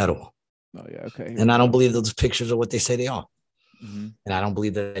at all. Oh yeah, okay. And I don't believe those pictures are what they say they are. Mm-hmm. And I don't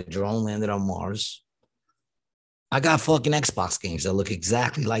believe that a drone landed on Mars. I got fucking Xbox games that look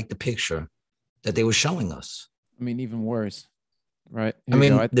exactly like the picture that they were showing us. I mean, even worse, right? Here I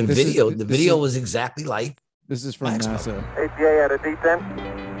mean, the video was exactly like. This is from NASA. ATA at a descent.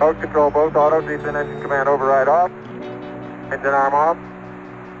 Boat control, both auto, descent engine command override off. Engine arm off.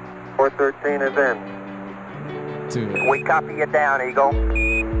 413 is in. We copy you down, Eagle.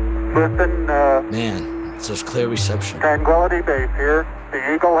 Listen, man, such clear reception. Tranquility Base here.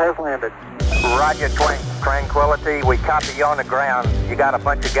 The Eagle has landed. Roger, Tranquility. We copy you on the ground. You got a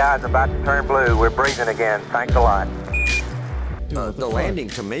bunch of guys about to turn blue. We're breathing again. Thanks a lot. Dude, the landing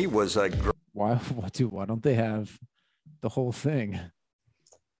to me was a... Why don't they have the whole thing?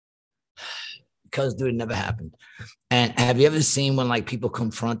 Because, dude, it never happened. And have you ever seen when like people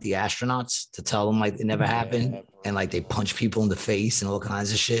confront the astronauts to tell them like it never happened, and like they punch people in the face and all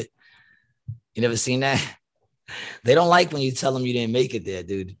kinds of shit? You never seen that? They don't like when you tell them you didn't make it there,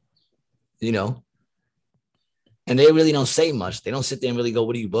 dude. You know? And they really don't say much. They don't sit there and really go,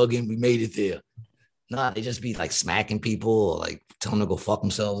 "What are you bugging? We made it there." Nah, they just be like smacking people or like telling them to go fuck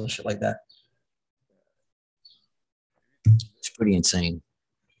themselves and shit like that. It's pretty insane.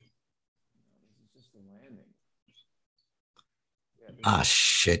 Ah,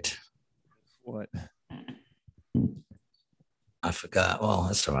 shit. What? I forgot. Well,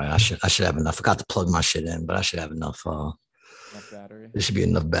 that's all right. I should have enough. I forgot to plug my shit in, but I should have enough. Enough battery. There should be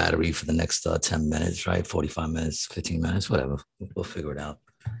enough battery for the next 10 minutes, right? 45 minutes, 15 minutes, whatever. We'll figure it out.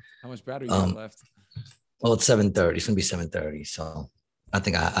 How much battery you got left? Well, it's 7:30. It's gonna be 7:30. So I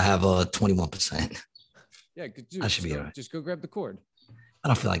think I have 21%. Yeah, dude, I should be all right. Just go grab the cord. I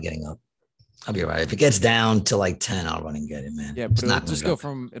don't feel like getting up. I'll be all right. If it gets down to like 10, I'll run and get it, man. Yeah, but it'll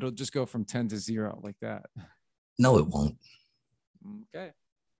just go from 10 to 0 like that. No, it won't. Okay.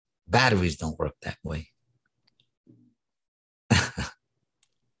 Batteries don't work that way.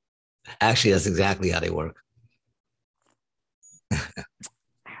 Actually, that's exactly how they work.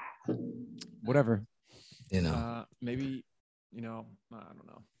 Whatever. You know. Maybe, I don't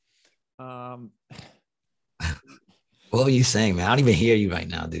know. What were you saying, man? I don't even hear you right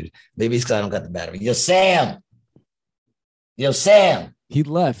now, dude. Maybe it's because I don't got the battery. Yo, Sam. He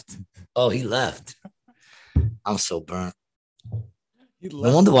left. Oh, he left. I'm so burnt.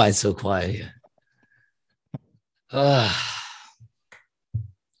 No wonder why it's so quiet here.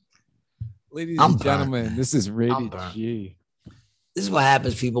 Ladies and gentlemen, this is Rated G. This is what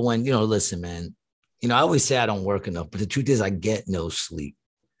happens, people, when, listen, man. I always say I don't work enough, but the truth is I get no sleep.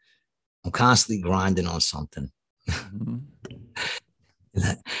 I'm constantly grinding on something. Mm-hmm.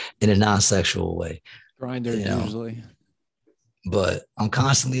 in a non-sexual way. Grinder, usually. But I'm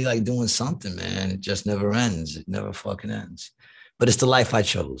constantly like doing something, man. It just never ends. It never fucking ends. But it's the life I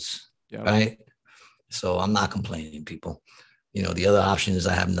chose, right? So I'm not complaining, people. The other option is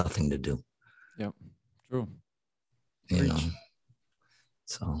I have nothing to do. Yep, true.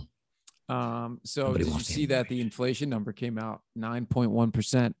 So. So did you see that the inflation number came out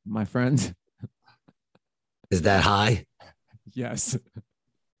 9.1%, my friend? Is that high? Yes.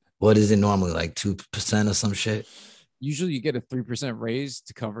 What is it normally, like 2% or some shit? Usually you get a 3% raise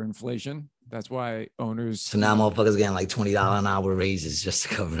to cover inflation. That's why owners. So now motherfuckers getting like $20 an hour raises just to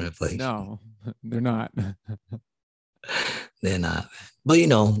cover inflation. No, they're not. They're not. But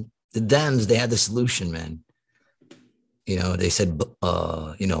the Dems, they had the solution, man. They said,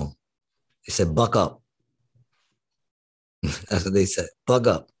 they said, buck up. That's what they said. Buck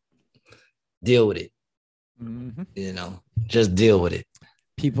up. Deal with it. Mm-hmm. Just deal with it.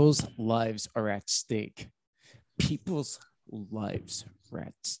 People's lives are at stake. People's lives are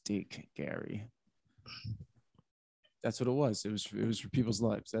at stake, Gary. That's what it was. It was for people's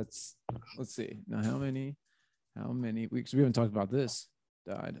lives. Let's see. Now, how many weeks? We haven't talked about this.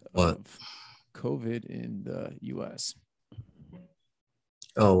 Died of COVID in the U.S.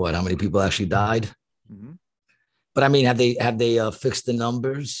 Oh, what? How many people actually died? Mm-hmm. But I mean, have they fixed the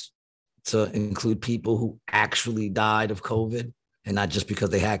numbers to include people who actually died of COVID and not just because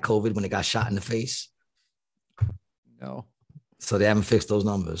they had COVID when they got shot in the face? No. So they haven't fixed those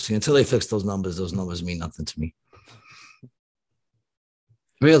numbers. See, until they fix those numbers mean nothing to me.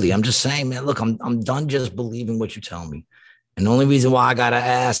 Really, I'm just saying, man, look, I'm done just believing what you tell me. And the only reason why I got to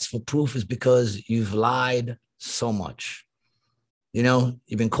ask for proof is because you've lied so much. You've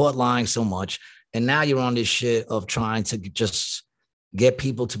been caught lying so much. And now you're on this shit of trying to just get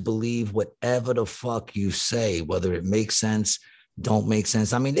people to believe whatever the fuck you say, whether it makes sense, don't make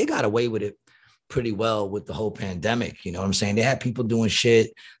sense. I mean, they got away with it pretty well with the whole pandemic. You know what I'm saying? They had people doing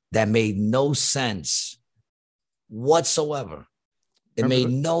shit that made no sense whatsoever. It made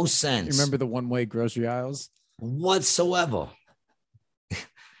no sense. You remember the one-way grocery aisles? Whatsoever.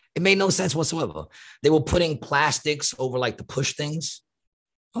 It made no sense whatsoever. They were putting plastics over like the push things.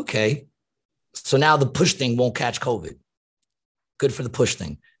 Okay. So now the push thing won't catch COVID. Good for the push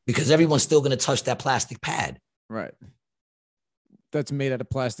thing because everyone's still going to touch that plastic pad. Right. That's made out of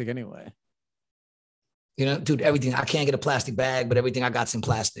plastic anyway. Dude, everything. I can't get a plastic bag, but everything I got's in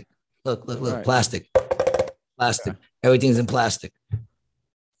plastic. Look, right. Plastic. Yeah. Everything's in plastic.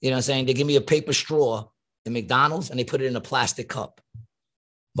 You know what I'm saying? They give me a paper straw in McDonald's and they put it in a plastic cup.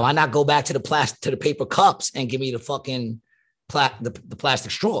 Why not go back to the paper cups and give me the fucking the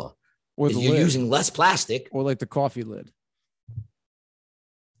plastic straw? You're using less plastic. Or like the coffee lid.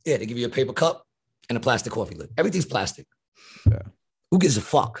 Yeah, they give you a paper cup and a plastic coffee lid. Everything's plastic. Yeah. Who gives a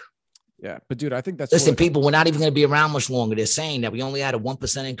fuck? Yeah, but dude, I think that's listen, people, we're not even going to be around much longer. They're saying that we only had a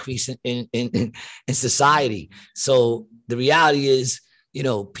 1% increase in society. So the reality is,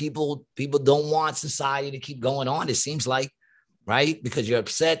 people don't want society to keep going on. It seems like, right? Because you're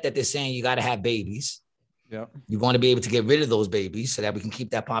upset that they're saying you got to have babies. Yeah. You want to be able to get rid of those babies so that we can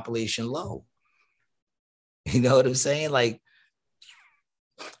keep that population low. You know what I'm saying? Like,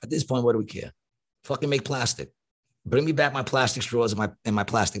 at this point, what do we care? Fucking make plastic. Bring me back my plastic straws and my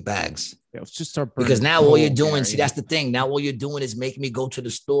plastic bags. Yeah, let's just start because now all you're doing, see, that's the thing. Now all you're doing is making me go to the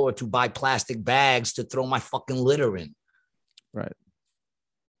store to buy plastic bags to throw my fucking litter in. Right.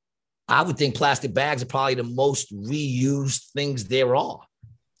 I would think plastic bags are probably the most reused things there are.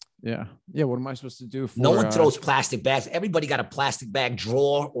 Yeah. Yeah. What am I supposed to do? No one throws plastic bags. Everybody got a plastic bag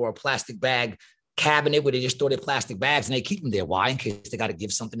drawer or a plastic bag cabinet where they just throw their plastic bags and they keep them there. Why? In case they got to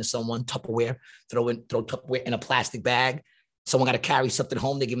give something to someone, Tupperware, throw Tupperware in a plastic bag. Someone got to carry something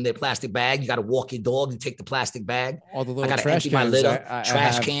home. They give them their plastic bag. You got to walk your dog. You take the plastic bag. All the little I got to trash empty cans. my litter.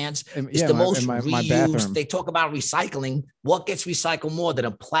 Trash cans. It's the most reused. Bathroom. They talk about recycling. What gets recycled more than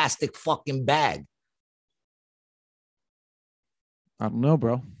a plastic fucking bag? I don't know,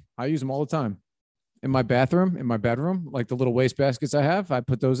 bro. I use them all the time. In my bedroom, like the little waste baskets I have, I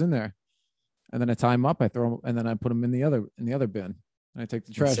put those in there. And then I tie them up, I throw them, and then I put them in the other bin. And I take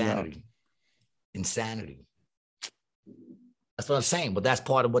the trash out. Insanity. That's what I'm saying. But that's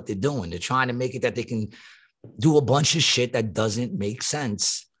part of what they're doing. They're trying to make it that they can do a bunch of shit that doesn't make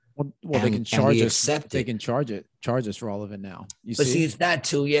sense. Well, they can charge us. They can charge us for all of it now. See, it's that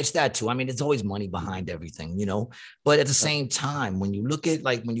too. Yeah, it's that too. I mean, there's always money behind everything, you know. But at the same time, when you look at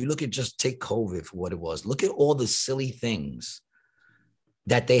just take COVID for what it was, look at all the silly things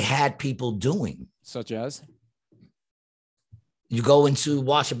that they had people doing. Such as? You go into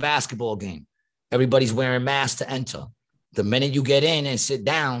watch a basketball game. Everybody's wearing masks to enter. The minute you get in and sit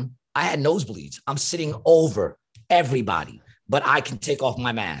down, I had nosebleeds. I'm sitting over everybody, but I can take off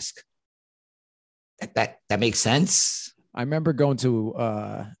my mask. That makes sense. I remember going to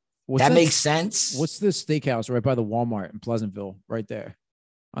that makes sense. What's this steakhouse right by the Walmart in Pleasantville, right there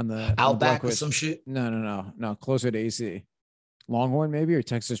on the Outback or some shit? No, closer to AC. Longhorn maybe, or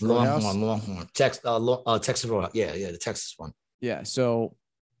Texas Roadhouse? Longhorn. Texas Roadhouse. Yeah, the Texas one. Yeah, so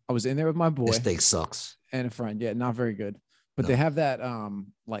I was in there with my boy. This steak sucks. And a friend. Yeah, not very good. But they have that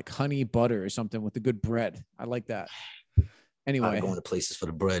like honey butter or something with the good bread. I like that. Anyway. I'm going to places for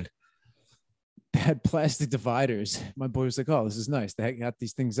the bread. They had plastic dividers. My boy was like, oh, this is nice. They got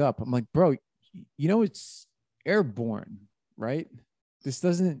these things up. I'm like, bro, you know, it's airborne, right? This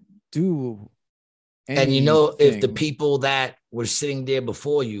doesn't do anything. And you know, if the people that were sitting there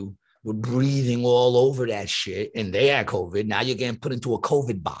before you were breathing all over that shit and they had COVID, now you're getting put into a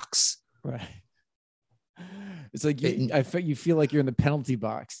COVID box. Right. It's like you feel like you're in the penalty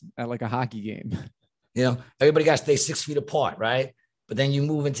box at like a hockey game. You know, everybody got to stay 6 feet apart, right? But then you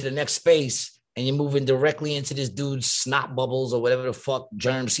move into the next space and you're moving directly into this dude's snot bubbles or whatever the fuck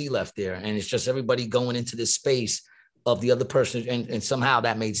germs he left there. And it's just everybody going into this space of the other person. And somehow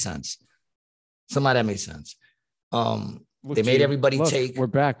that made sense. They made everybody take. We're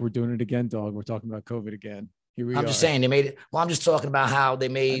back. We're doing it again, dog. We're talking about COVID again. I'm just saying they made it. Well, I'm just talking about how they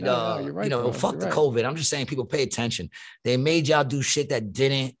made, you're right, bro. Fuck the COVID. I'm just saying people pay attention. They made y'all do shit that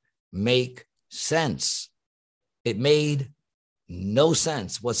didn't make sense. It made no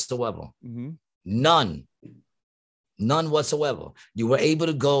sense whatsoever. Mm-hmm. None whatsoever. You were able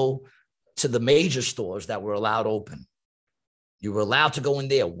to go to the major stores that were allowed open. You were allowed to go in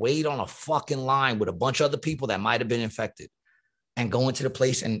there, wait on a fucking line with a bunch of other people that might have been infected and go into the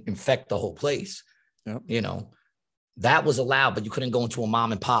place and infect the whole place. Yep. You know, that was allowed, but you couldn't go into a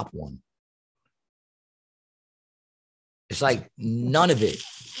mom and pop one. It's like none of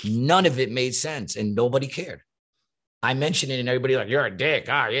it made sense and nobody cared. I mentioned it and everybody like, you're a dick.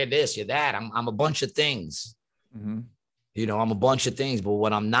 You're this, you're that. I'm a bunch of things. Mm-hmm. You know, I'm a bunch of things, but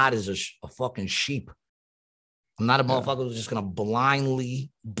what I'm not is a fucking sheep. I'm not a motherfucker who's just going to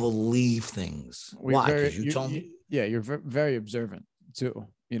blindly believe things. Why? Because you told me? Yeah, you're very observant too.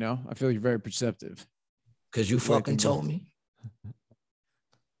 You know, I feel you're very perceptive. Because you fucking told me.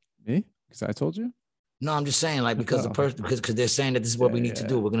 Me? Because I told you? No, I'm just saying, like, because the person, because they're saying that this is what we need to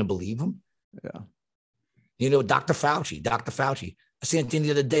do. We're going to believe them. Yeah. You know, Dr. Facui. I seen it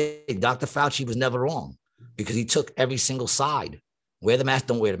the other day. Dr. Facui was never wrong because he took every single side. Wear the mask,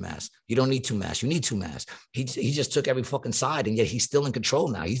 don't wear the mask. You don't need 2 masks. You need 2 masks. He just took every fucking side, and yet he's still in control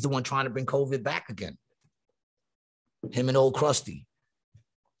now. He's the one trying to bring COVID back again. Him and old Krusty.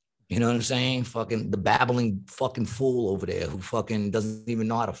 You know what I'm saying? Fucking the babbling fucking fool over there who fucking doesn't even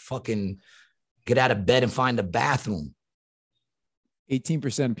know how to fucking get out of bed and find the bathroom.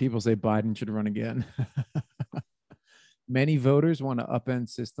 18% of people say Biden should run again. Many voters want an upend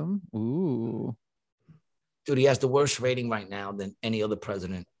system. Ooh. Dude, he has the worst rating right now than any other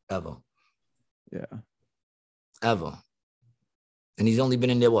president ever. Yeah. Ever. And he's only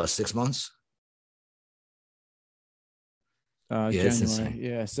been in there, 6 months? January.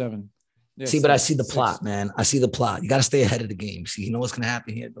 Yeah, 7. Yeah, see, 7, but I see the 6. Plot, man. I see the plot. You got to stay ahead of the game. See, you know what's going to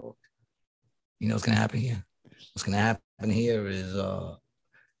happen here, dog? You know what's going to happen here? What's going to happen here is,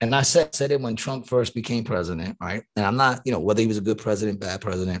 and I said it when Trump first became president, right? And I'm not, whether he was a good president, bad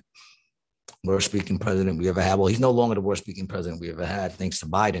president, worst speaking president we ever had. Well, he's no longer the worst speaking president we ever had, thanks to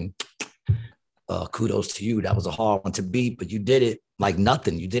Biden. Kudos to you. That was a hard one to beat, but you did it like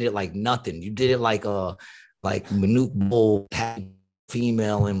nothing. You did it like nothing. You did it like Manute Bull had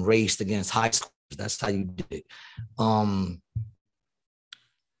female and raced against high schoolers. That's how you did it.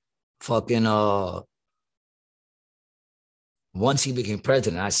 once he became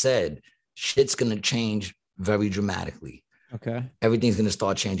president, I said, shit's going to change very dramatically. Okay. Everything's going to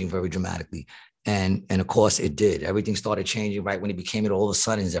start changing very dramatically. And of course it did. Everything started changing right when it became it. All of a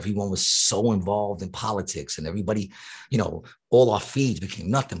sudden, everyone was so involved in politics, and everybody, you know, all our feeds became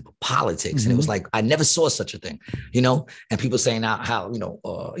nothing but politics. And it was like, I never saw such a thing, you know, and people saying how, you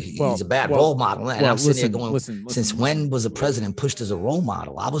know, he's a bad role model. And I'm sitting there going, since when was a president pushed as a role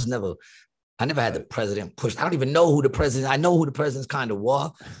model? I never had the president pushed. I don't even know who the president, I know who the presidents kind of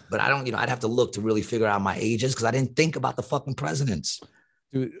were, but I don't, you know, I'd have to look to really figure out my ages because I didn't think about the fucking presidents.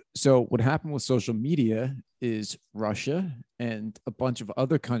 Dude, so what happened with social media is Russia and a bunch of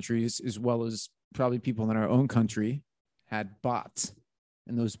other countries, as well as probably people in our own country, had bots.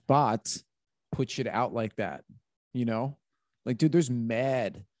 And those bots put shit out like that, you know? Like, dude, there's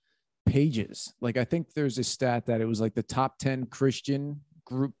mad pages. Like, I think there's a stat that it was like the top 10 Christian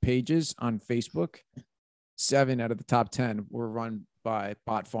group pages on Facebook. 7 out of the top 10 were run by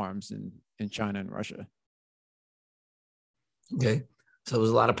bot farms in China and Russia. Okay. So there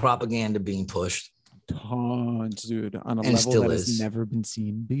was a lot of propaganda being pushed. Tons, dude, on a level that has never been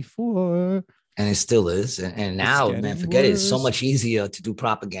seen before. And it still is. And now, man, forget it. It's so much easier to do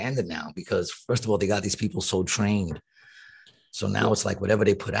propaganda now because, first of all, they got these people so trained. So now it's like whatever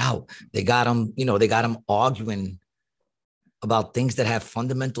they put out, they got them, you know, they got them arguing about things that have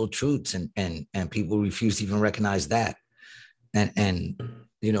fundamental truths, and people refuse to even recognize that. And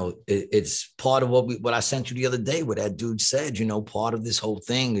you know, it's part of what I sent you the other day, where that dude said, you know, part of this whole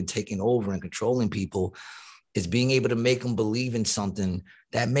thing and taking over and controlling people is being able to make them believe in something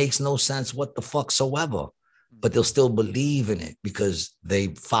that makes no sense what the fuck soever, but they'll still believe in it because they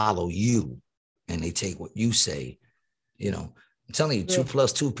follow you and they take what you say. You know, I'm telling you, 2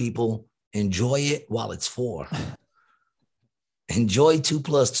 + 2 people, enjoy it while it's 4. Enjoy 2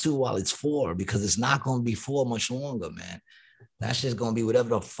 + 2 while it's 4, because it's not going to be 4 much longer, man. That's just going to be whatever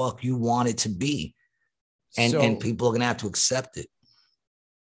the fuck you want it to be. And people are going to have to accept it.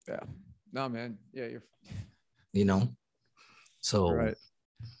 Yeah. No, man. Yeah. You know? So.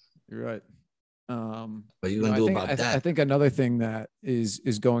 You're right. What are you going to do about that? I think another thing that is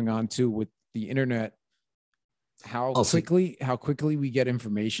going on too with the internet, how quickly we get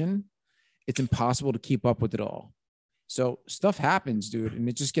information, it's impossible to keep up with it all. So stuff happens, dude, and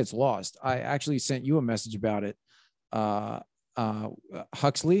it just gets lost. I actually sent you a message about it. Aldous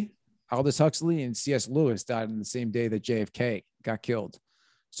Huxley and C.S. Lewis died on the same day that JFK got killed.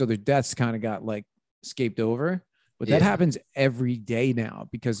 So their deaths kind of got like scaped over, but that happens every day now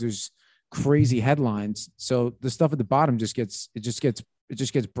because there's crazy headlines. So the stuff at the bottom just gets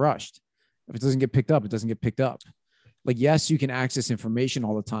brushed. If it doesn't get picked up, it doesn't get picked up. Like, yes, you can access information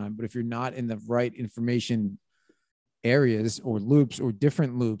all the time, but if you're not in the right information areas or loops or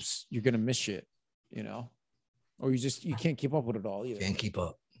different loops, you're going to miss shit, you know? Or you can't keep up with it all either. Can't keep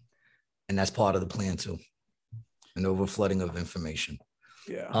up. And that's part of the plan too. An overflooding of information.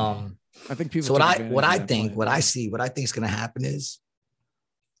 Yeah. I think people. So what I think is going to happen is,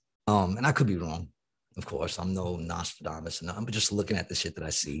 and I could be wrong, of course. I'm no Nostradamus, and I'm just looking at the shit that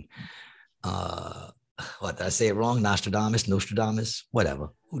I see. What did I say it wrong? Nostradamus, whatever.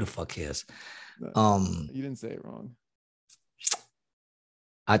 Who the fuck cares? You didn't say it wrong.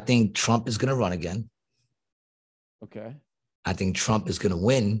 I think Trump is going to run again. Okay. I think Trump is going to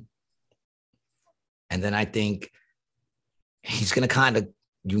win. And then I think he's going to kind of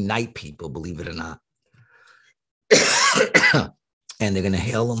unite people, believe it or not. And they're going to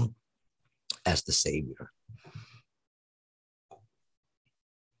hail him as the savior.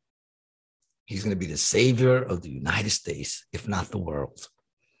 He's going to be the savior of the United States, if not the world.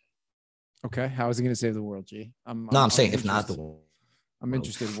 Okay. How is he going to save the world, G? I'm saying if not the world. I'm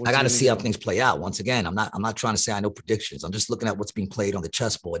interested. I got to see how things play out. Once again, I'm not trying to say I know predictions. I'm just looking at what's being played on the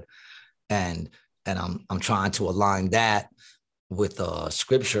chessboard, and I'm trying to align that with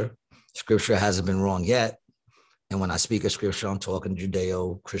scripture. Scripture hasn't been wrong yet, and when I speak of scripture, I'm talking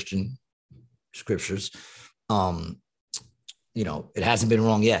Judeo-Christian scriptures. You know, it hasn't been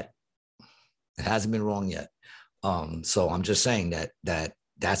wrong yet. It hasn't been wrong yet. So I'm just saying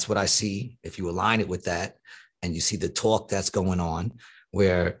that's what I see. If you align it with that, and you see the talk that's going on,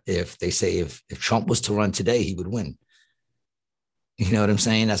 where if they say if Trump was to run today, he would win. You know what I'm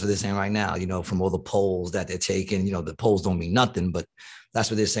saying? That's what they're saying right now, you know, from all the polls that they're taking. You know, the polls don't mean nothing, but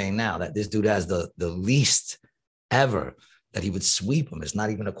that's what they're saying now, that this dude has the least ever, that he would sweep him. It's not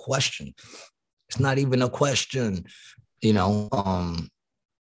even a question. It's not even a question, you know.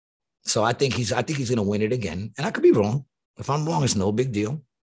 So I think he's going to win it again. And I could be wrong. If I'm wrong, it's no big deal.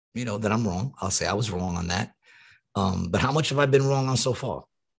 You know, that I'm wrong. I'll say I was wrong on that. But how much have I been wrong on so far?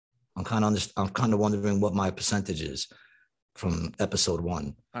 I'm kind of wondering what my percentage is. from episode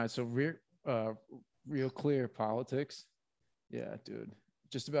 1. All right, so real clear politics. Yeah, dude.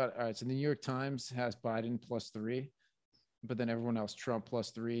 Just about. All right, so the New York Times has Biden +3, but then everyone else, Trump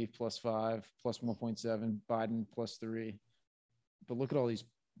 +3, +5, +1.7, Biden +3. But look at all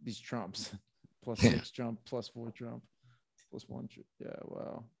these Trumps. +6 Trump, +4 Trump, +1. Yeah,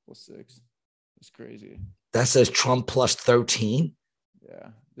 wow, +6. It's crazy. That says Trump +13. Yeah,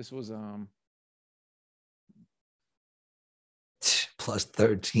 this was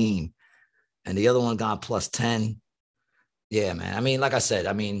 +13, and the other one got +10. Yeah, man. I mean, like I said,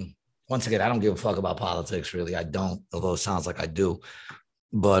 once again, I don't give a fuck about politics, really. I don't, although it sounds like I do.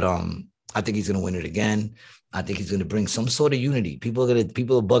 But I think he's gonna win it again. I think he's gonna bring some sort of unity. People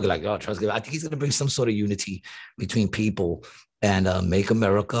are bugging like, oh, trust. I think he's gonna bring some sort of unity between people and make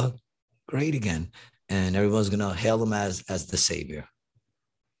America great again. And everyone's gonna hail him as the savior.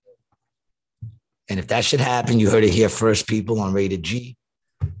 And if that should happen, you heard it here first, people, on Rated G,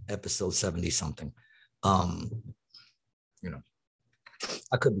 episode 70 something.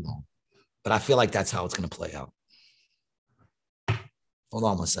 I could be wrong, but I feel like that's how it's gonna play out. Hold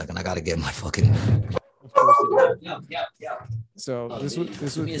on 1 second. I gotta get my fucking. Of course you do. Yeah. So this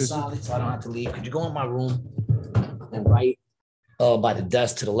was solid, so I don't have to leave. Could you go in my room and right by the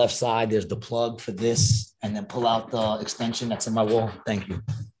desk to the left side? There's the plug for this, and then pull out the extension that's in my wall. Thank you.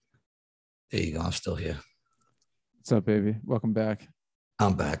 There you go. I'm still here. What's up, baby? Welcome back.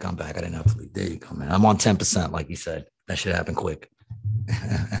 I'm back. I didn't have to leave. There you go, man. I'm on 10%, like you said. That should happen quick.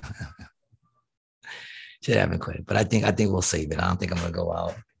 Should happen quick. But I think we'll save it. I don't think I'm gonna go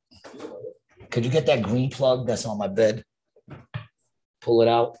out. Could you get that green plug that's on my bed? Pull it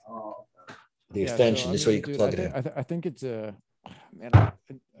out. The extension. So, this way you can plug it in. I think it's man.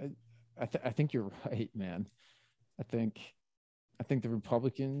 I think you're right, man. I think the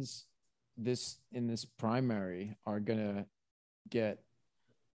Republicans in this primary are gonna get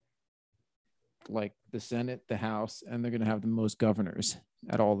like the Senate, the House, and they're gonna have the most governors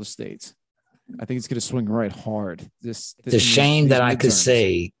at all the states. I think it's gonna swing right hard. It's a shame that I could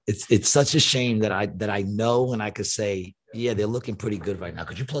say it's such a shame that I know and I could say, yeah, they're looking pretty good right now.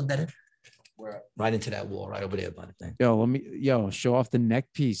 Could you plug that in? Where? Right into that wall, right over there by the thing. Show off the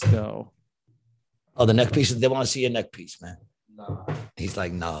neck piece though. Oh, the neck piece. They want to see your neck piece, man. Nah. He's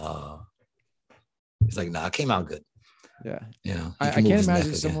like, nah. It came out good. Yeah. I can't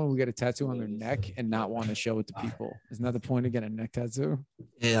imagine someone would get a tattoo on their neck and not want to show it to people. Isn't that the point of getting a neck tattoo?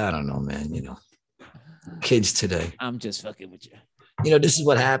 Yeah, I don't know, man. Kids today. I'm just fucking with you. This is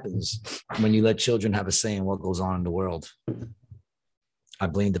what happens when you let children have a say in what goes on in the world. I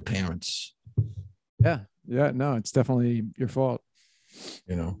blame the parents. Yeah. No, it's definitely your fault.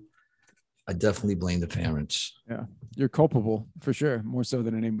 I definitely blame the parents. Yeah. You're culpable for sure. More so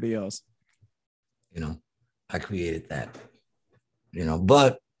than anybody else. I created that,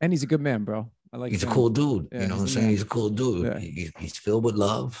 but. And he's a good man, bro. He's a cool dude. Yeah, you know what I'm saying? He's a cool dude. Yeah. He's filled with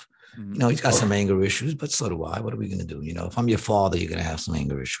love. Mm-hmm. He's got some anger issues, but so do I. What are we going to do? If I'm your father, you're going to have some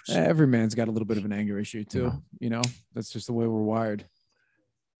anger issues. Every man's got a little bit of an anger issue too. That's just the way we're wired.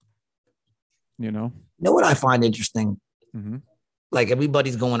 You know what I find interesting? Mm-hmm. Like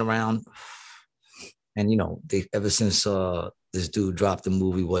everybody's going around and, ever since this dude dropped the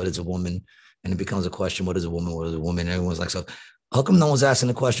movie, What is a Woman? And it becomes a question, what is a woman? What is a woman? And everyone's like, so how come no one's asking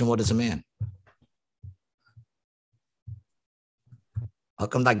the question, what is a man? How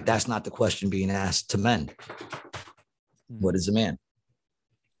come that's not the question being asked to men? What is a man?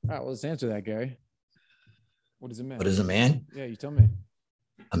 All right, well, let's answer that, Gary. What is a man? What is a man? Yeah, you tell me.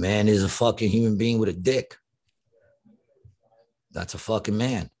 A man is a fucking human being with a dick. That's a fucking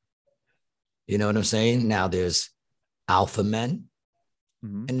man. You know what I'm saying? Now there's alpha men.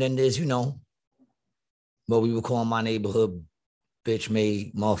 Mm-hmm. And then there's, what we would call in my neighborhood, bitch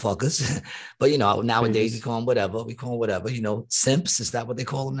made motherfuckers. But, nowadays we call them whatever. Simps, is that what they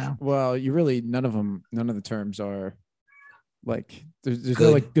call them now? Well, none of the terms are like, there's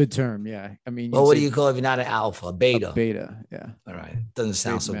no like good term. Yeah. I mean, well, what do you call it if you're not an alpha? A beta. A beta. Yeah. All right. Doesn't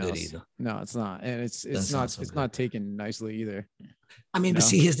sound so good either. No, it's not. And it's not taken nicely either. I mean, but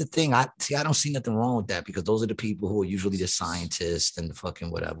see, here's the thing. I don't see nothing wrong with that because those are the people who are usually the scientists and the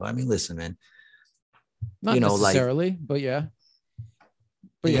fucking whatever. I mean, listen, man. Not necessarily, but yeah.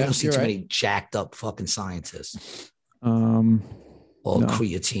 But you don't see too many jacked up fucking scientists. All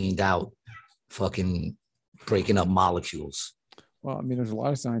creatined out, fucking breaking up molecules. Well, I mean, there's a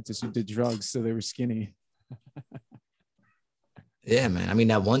lot of scientists who did drugs, so they were skinny. Yeah, man. I mean,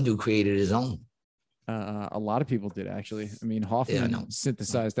 that one dude created his own. A lot of people did, actually. I mean, Hoffman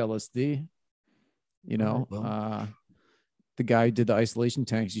synthesized LSD. The guy who did the isolation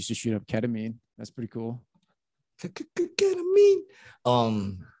tanks used to shoot up ketamine. That's pretty cool. ketamine.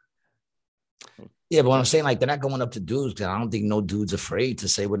 Yeah, but what I'm saying, like, they're not going up to dudes because I don't think no dude's afraid to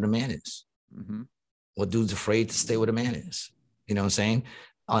say what a man is. Mm-hmm. What dude's afraid to say what a man is? You know what I'm saying?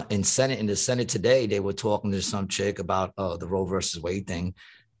 In the Senate today, they were talking to some chick about the Roe versus Wade thing,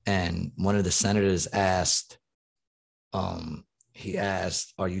 and one of the senators asked, he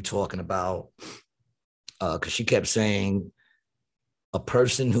asked, "Are you talking about?" Because she kept saying, "A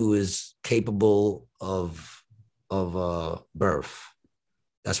person who is capable of birth."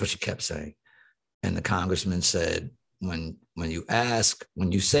 That's what she kept saying. And the congressman said, when you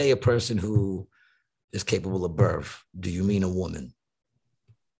say a person who is capable of birth, do you mean a woman?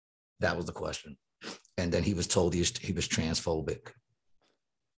 That was the question. And then he was told he was transphobic.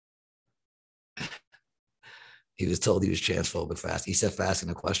 He was told he was transphobic fast. He said fast in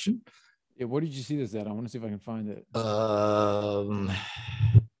the question. Yeah, where did you see this at? I want to see if I can find it.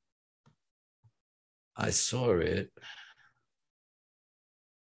 I saw it.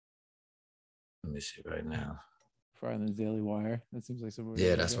 Let me see right now. Probably on the Daily Wire. That seems like somewhere.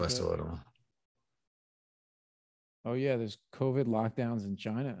 Yeah, that's what I saw it on. Oh yeah, there's COVID lockdowns in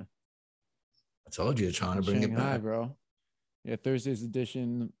China. I told you, trying to bring Shanghai, it back, bro. Yeah, Thursday's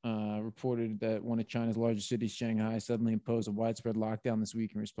edition reported that one of China's largest cities, Shanghai, suddenly imposed a widespread lockdown this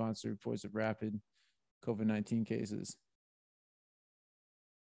week in response to reports of rapid COVID-19 cases.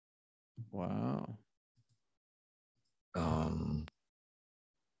 Wow.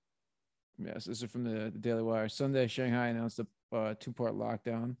 Yes, this is from the Daily Wire. Sunday, Shanghai announced a two-part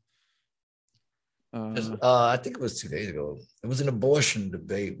lockdown. I think it was 2 days ago. It was an abortion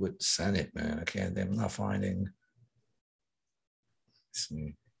debate with the Senate, man. I'm not finding. Let's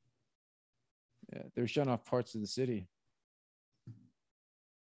see. Yeah, they're shutting off parts of the city.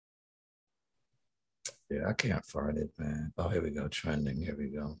 Yeah, I can't find it, man. Oh, here we go. Trending. Here we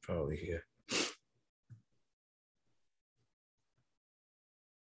go. Probably here.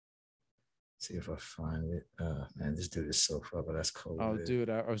 See if I find it. Man, this dude is so far, but that's cool. Oh, dude,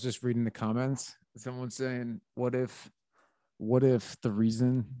 I was just reading the comments. Someone's saying, what if the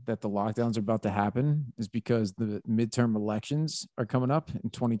reason that the lockdowns are about to happen is because the midterm elections are coming up in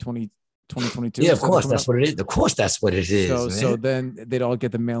 2020, 2022? Yeah, of course, that's what it is. Of course, that's what it is. So then they'd all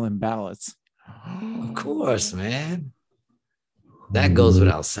get the mail-in ballots. Of course, man. That goes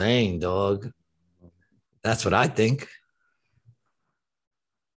without saying, dog. That's what I think.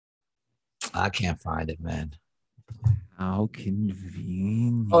 I can't find it, man. How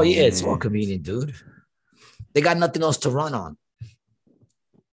convenient. Oh, yeah, it's all convenient, dude. They got nothing else to run on.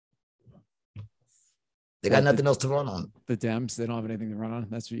 They got nothing else to run on. The Dems, they don't have anything to run on.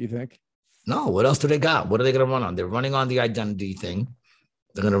 That's what you think? No, what else do they got? What are they going to run on? They're running on the identity thing.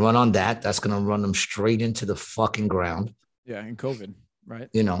 They're going to run on that. That's going to run them straight into the fucking ground. Yeah, and COVID, right?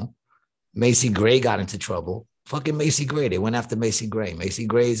 You know, Macy Gray got into trouble. Fucking Macy Gray. They went after Macy Gray. Macy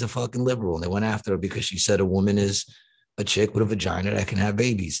Gray is a fucking liberal. And they went after her because she said a woman is a chick with a vagina that can have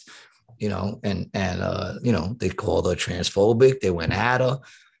babies. You know, and you know, they called her transphobic. They went at her.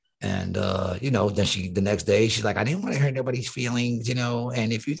 And, you know, then the next day, she's like, I didn't want to hurt nobody's feelings, you know,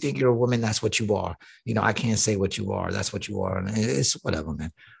 and if you think you're a woman, that's what you are. You know, I can't say what you are. That's what you are. And it's whatever,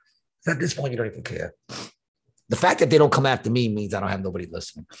 man. At this point, you don't even care. The fact that they don't come after me means I don't have nobody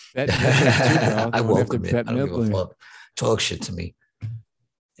listening. I welcome it. I don't give a fuck. Talk shit to me.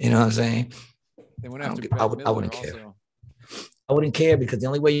 You know what I'm saying? They went after I wouldn't care. Also. I wouldn't care because the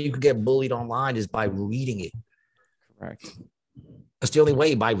only way you could get bullied online is by reading it. Correct. That's the only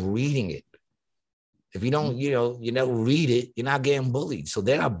way, by reading it. If you don't, you know, you never read it, you're not getting bullied. So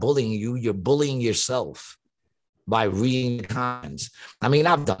they're not bullying you. You're bullying yourself by reading the comments. I mean,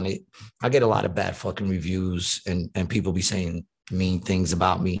 I've done it. I get a lot of bad fucking reviews and people be saying mean things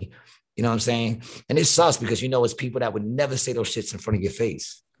about me. You know what I'm saying? And it sucks because, you know, it's people that would never say those shits in front of your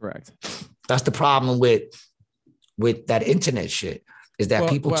face. Correct. That's the problem with that internet shit. Is that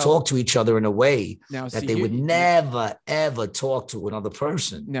people talk to each other in a way that they would never, ever talk to another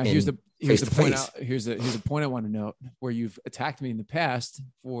person. Now, here's the point. Here's the point I want to note where you've attacked me in the past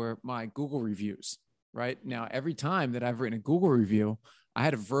for my Google reviews. Right now, every time that I've written a Google review, I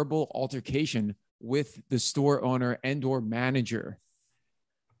had a verbal altercation with the store owner and/or manager,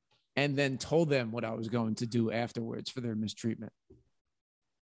 and then told them what I was going to do afterwards for their mistreatment.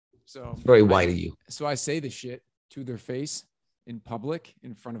 So it's very white of you. So I say the shit to their face. In public,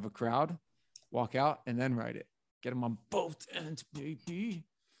 in front of a crowd, walk out, and then write it. Get them on both ends, baby.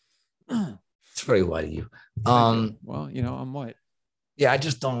 It's very white of you. Well, you know, I'm white. Yeah, I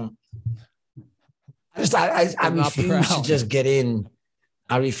just don't. I refuse to just get in.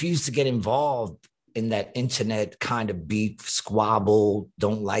 I refuse to get involved in that internet kind of beef, squabble,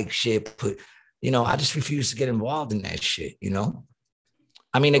 don't like shit. I just refuse to get involved in that shit,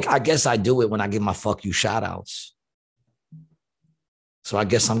 I mean, I guess I do it when I give my fuck you shout outs. So I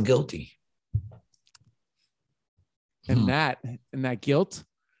guess I'm guilty. And that guilt,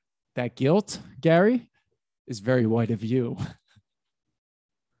 Gary, is very white of you.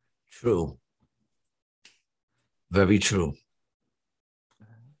 True. Very true.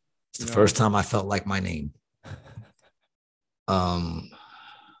 It's the first time I felt like my name.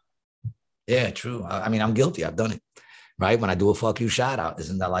 Yeah, true. I mean, I'm guilty. I've done it. Right? When I do a fuck you shout out,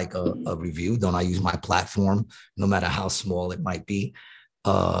 isn't that like a review? Don't I use my platform, no matter how small it might be,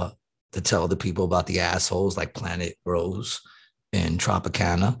 to tell the people about the assholes like Planet Rose and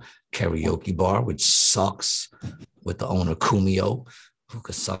Tropicana Karaoke Bar, which sucks, with the owner Kumio, who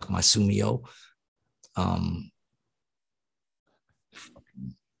could suck my Sumio.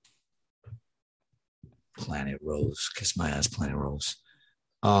 Planet Rose, kiss my ass, Planet Rose.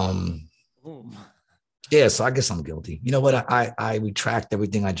 Yeah, so I guess I'm guilty. You know what? I retract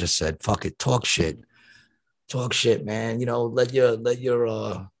everything I just said. Fuck it. Talk shit, man. Let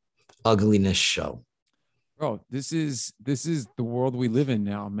your ugliness show. Bro, this is the world we live in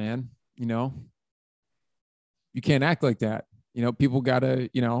now, man. You can't act like that. People gotta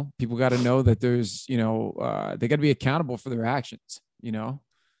know that there's, they gotta be accountable for their actions.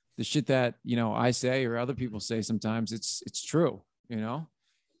 The shit that, I say or other people say sometimes it's true,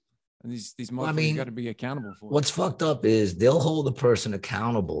 and these motherfuckers got to be accountable for. What's fucked up is they'll hold the person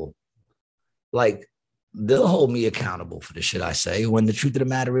accountable. Like they'll hold me accountable for the shit I say. When the truth of the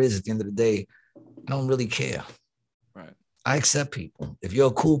matter is, at the end of the day, I don't really care. Right. I accept people. If you're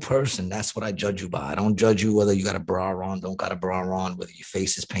a cool person, that's what I judge you by. I don't judge you whether you got a bra on, don't got a bra on, whether your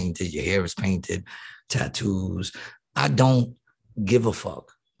face is painted, your hair is painted, tattoos. I don't give a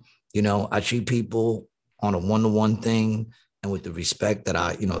fuck. I treat people on a one-to-one thing and with the respect that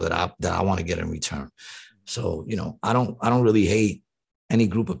I want to get in return. So, I don't really hate any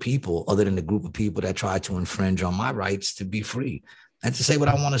group of people other than the group of people that try to infringe on my rights to be free and to say what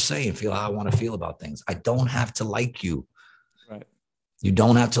I want to say and feel how I want to feel about things. I don't have to like you. Right. You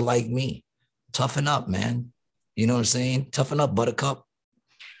don't have to like me. Toughen up, man. You know what I'm saying? Toughen up, buttercup.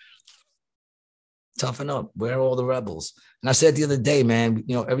 Toughen up. Where are all the rebels? And I said the other day, man,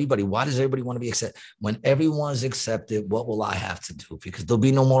 everybody, why does everybody want to be accepted? When everyone's accepted, what will I have to do? Because there'll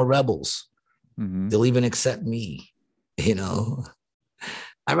be no more rebels. Mm-hmm. They'll even accept me.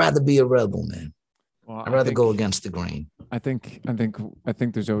 I'd rather be a rebel, man. Well, I'd rather go against the grain. I think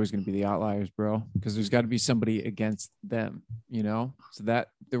there's always going to be the outliers, bro, because there's got to be somebody against them, so that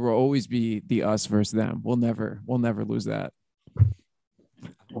there will always be the us versus them. We'll never lose that.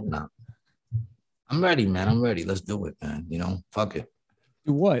 No. I'm ready, man. I'm ready. Let's do it, man. Fuck it.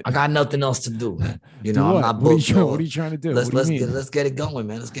 Do what? I got nothing else to do, man. I'm not booked. What are you trying to do? Let's get it going,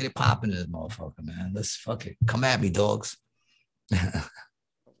 man. Let's get it popping in this motherfucker, man. Let's fuck it. Come at me, dogs.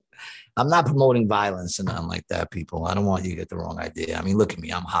 I'm not promoting violence and nothing like that, people. I don't want you to get the wrong idea. I mean, look at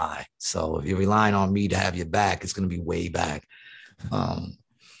me. I'm high. So if you're relying on me to have your back, it's going to be way back.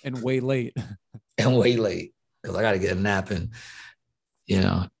 And way late. Because I got to get a nap in,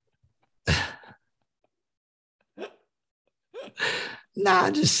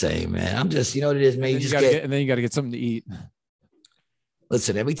 Nah, just saying, man. I'm just, what it is, man. And then you got to get something to eat.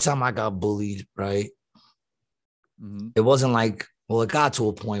 Listen, every time I got bullied, right? Mm-hmm. It wasn't like, it got to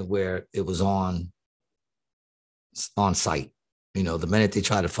a point where it was on site. The minute they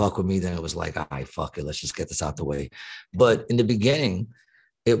tried to fuck with me, then it was like, all right, fuck it. Let's just get this out the way. But in the beginning,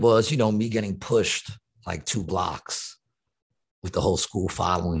 it was, me getting pushed like 2 blocks with the whole school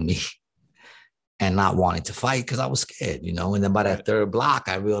following me and not wanting to fight because I was scared, And then by that 3rd block,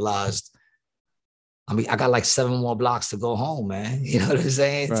 I realized, I got like 7 more blocks to go home, man. You know what I'm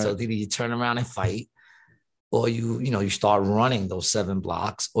saying? Right. So either you turn around and fight, or you start running those 7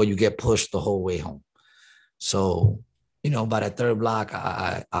 blocks, or you get pushed the whole way home. So, by that 3rd block,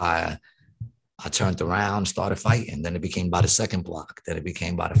 I turned around, started fighting. Then it became by the 2nd block. Then it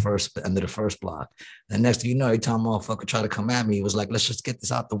became by the end of the 1st block. And next thing you know, every time a motherfucker tried to come at me, it was like, let's just get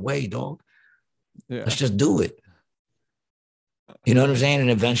this out the way, dog. Yeah. Let's just do it. You know what I'm saying? And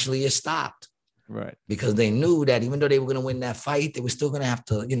eventually it stopped. Right. Because they knew that even though they were going to win that fight, they were still going to have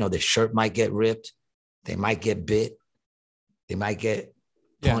to, their shirt might get ripped. They might get bit. They might get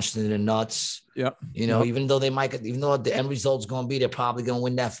punched in the nuts. Yep. Even though the end result's going to be, they're probably going to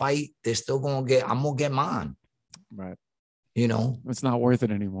win that fight. They're still going to I'm going to get mine. Right. It's not worth it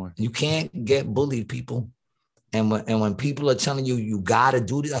anymore. You can't get bullied, people. And when people are telling you got to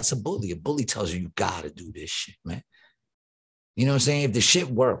do this, that's a bully. A bully tells you got to do this shit, man. You know what I'm saying? If the shit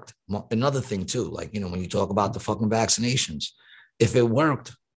worked, another thing too, like, when you talk about the fucking vaccinations, if it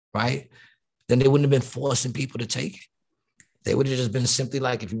worked, right? then they wouldn't have been forcing people to take it. They would have just been simply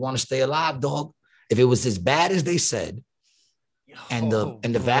like, if you want to stay alive, dog, if it was as bad as they said, and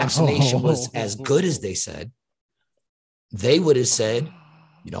the vaccination was as good as they said, they would have said,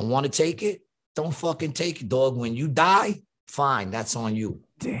 you don't want to take it? Don't fucking take it, dog. When you die, fine, that's on you.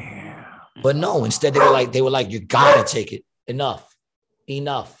 Damn. But no, instead they were like, you gotta take it. Enough.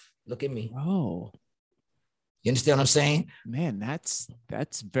 Look at me. Oh. You understand what I'm saying? Man, that's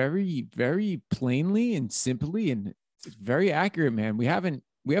very, very plainly and simply, and it's very accurate, man. We haven't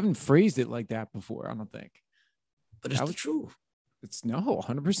phrased it like that before, I don't think. But it's the truth. It's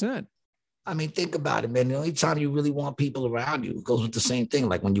 100%. I mean, think about it, man. The only time you really want people around you, it goes with the same thing.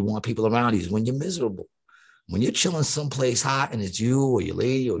 Like when you want people around you is when you're miserable. When you're chilling someplace hot and it's you or your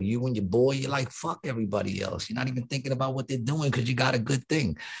lady or you and your boy, you're like, fuck everybody else. You're not even thinking about what they're doing because you got a good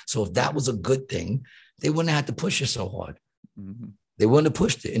thing. So if that was a good thing, they wouldn't have to push it so hard. Mm-hmm. They wouldn't have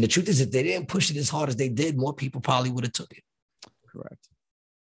pushed it. And the truth is, if they didn't push it as hard as they did, more people probably would have took it. Correct.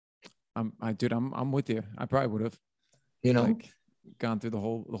 I'm with you. I probably would have, like, gone through the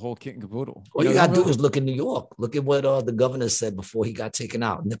whole kit and caboodle. All you gotta do is look in New York. Look at what the governor said before he got taken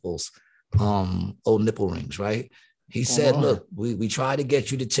out. Nipples, old nipple rings, right? He said, look, we tried to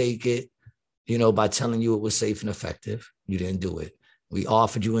get you to take it, by telling you it was safe and effective. You didn't do it. We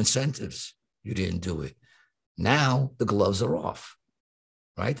offered you incentives. You didn't do it. Now the gloves are off,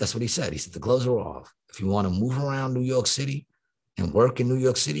 right? That's what he said. He said the gloves are off. If you want to move around New York City and work in New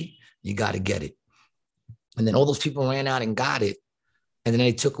York City, you got to get it. And then all those people ran out and got it. And then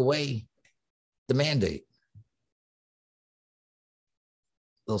they took away the mandate.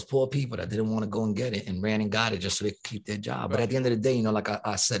 Those poor people that didn't want to go and get it and ran and got it just so they could keep their job. But at the end of the day, like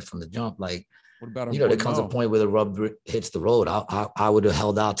I said from the jump, like, what about there comes a point where the rubber hits the road. I would have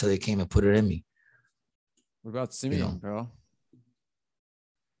held out till they came and put it in me. What about Simeon, bro?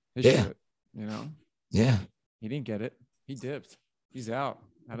 Yeah. Yeah. He didn't get it. He dipped. He's out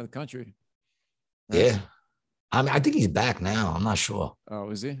of the country. Right? Yeah. I mean, I think he's back now. I'm not sure. Oh,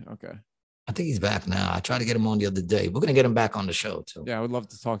 is he? Okay. I think he's back now. I tried to get him on the other day. We're going to get him back on the show, too. Yeah, I would love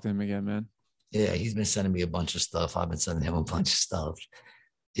to talk to him again, man. Yeah, he's been sending me a bunch of stuff. I've been sending him a bunch of stuff.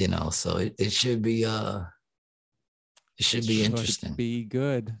 So it should be interesting. Be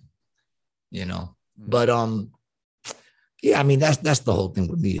good. But yeah, I mean, that's the whole thing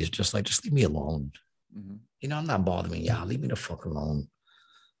with me. It's just like, just leave me alone. Mm-hmm. I'm not bothering y'all. Leave me the fuck alone.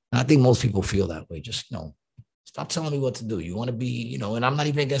 And I think most people feel that way. Just, stop telling me what to do. You want to be, and I'm not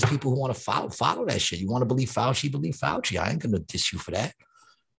even against people who want to follow that shit. You want to believe Fauci. I ain't going to diss you for that.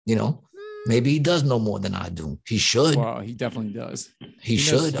 Maybe he does know more than I do. He should. Well, he definitely does. He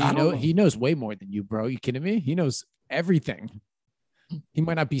should. He knows way more than you, bro. You kidding me? He knows everything. He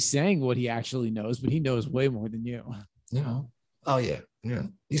might not be saying what he actually knows, but he knows way more than you. Oh yeah. Yeah.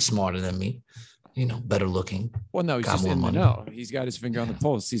 He's smarter than me. Better looking. Well, no, he's just in the know. He's got his finger on the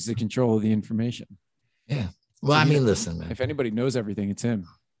pulse. He's the control of the information. Yeah. Well, I mean, listen, man. If anybody knows everything, it's him.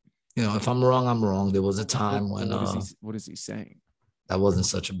 If I'm wrong, I'm wrong. There was a time when what is he saying? That wasn't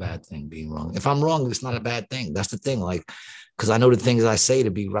such a bad thing, being wrong. If I'm wrong, it's not a bad thing. That's the thing. Like, because I know the things I say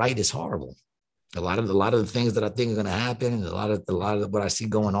to be right is horrible. A lot of the things that I think are going to happen, and a lot of what I see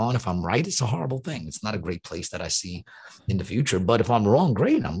going on, if I'm right, it's a horrible thing. It's not a great place that I see in the future. But if I'm wrong,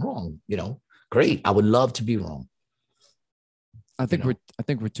 great. I'm wrong. Great. I would love to be wrong. I think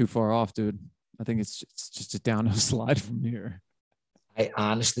we're too far off, dude. I think it's just a downhill slide from here. I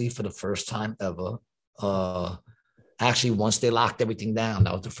honestly, for the first time ever, actually, once they locked everything down,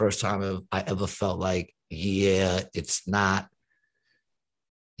 that was the first time I ever felt like, yeah, it's not.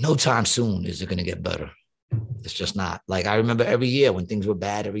 No time soon is it going to get better. It's just not. Like, I remember every year when things were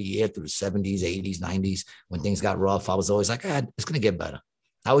bad, every year through the 70s, 80s, 90s, when things got rough, I was always like, it's going to get better.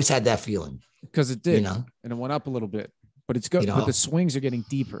 I always had that feeling. Because it did, and it went up a little bit. But it's good. But the swings are getting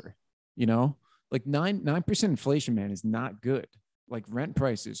deeper, Like 9% inflation, man, is not good. Like rent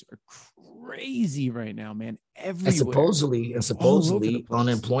prices are crazy right now, man. Everywhere. And supposedly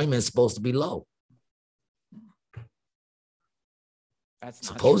unemployment is supposed to be low.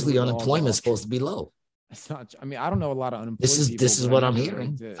 Supposedly unemployment is supposed to be low. That's not. I mean, I don't know a lot of unemployment. This is what I'm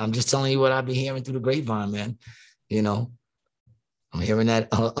hearing. I'm just telling you what I've been hearing through the grapevine, man. I'm hearing that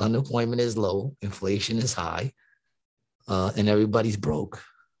unemployment is low, inflation is high, and everybody's broke.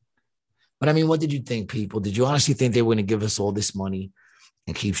 But I mean, what did you think, people? Did you honestly think they were going to give us all this money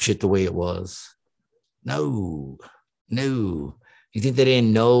and keep shit the way it was? No. You think they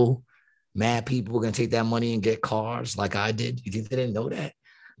didn't know mad people were going to take that money and get cars like I did? You think they didn't know that?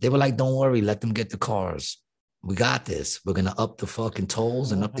 They were like, don't worry, let them get the cars. We got this. We're going to up the fucking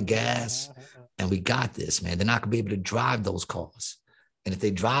tolls and up the gas. And we got this, man. They're not going to be able to drive those cars. And if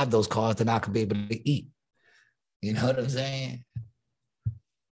they drive those cars, they're not going to be able to eat. You know what I'm saying?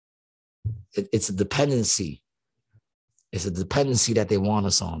 It's a dependency. It's a dependency that they want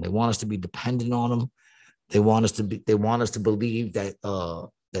us on. They want us to be dependent on them. They want us to believe that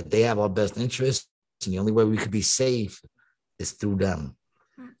that they have our best interests. And the only way we could be safe is through them.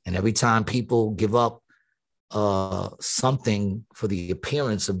 And every time people give up something for the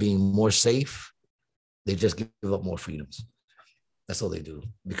appearance of being more safe, they just give up more freedoms. That's all they do,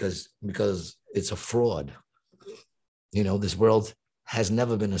 because it's a fraud. You know, this world has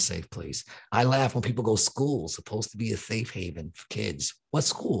never been a safe place. I laugh when people go, school's supposed to be a safe haven for kids. What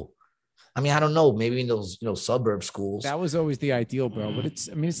school? I mean, I don't know. Maybe in those, suburb schools. That was always the ideal, bro. But it's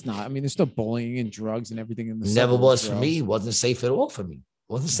not. I mean, there's still bullying and drugs and everything in the Never suburbs, was bro. for me. It wasn't safe at all for me.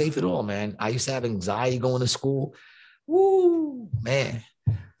 It wasn't safe at all, man. I used to have anxiety going to school. Woo, man.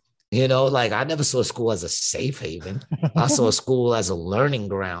 You know, like I never saw school as a safe haven. I saw school as a learning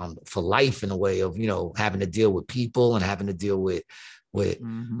ground for life in a way of, having to deal with people and having to deal with,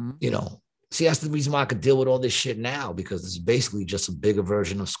 see, that's the reason why I could deal with all this shit now, because it's basically just a bigger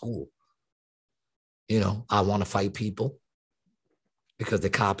version of school. I want to fight people because they're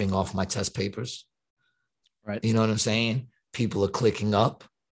copying off my test papers. Right. You know what I'm saying? People are clicking up,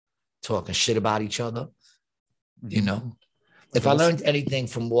 talking shit about each other. If I learned anything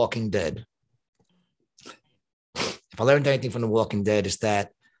from Walking Dead, The Walking Dead, is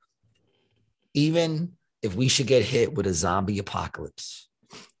that even if we should get hit with a zombie apocalypse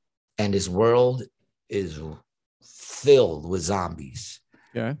and this world is filled with zombies,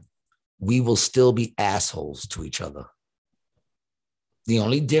 we will still be assholes to each other. The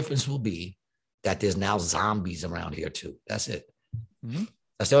only difference will be that there's now zombies around here too. That's it. Mm-hmm.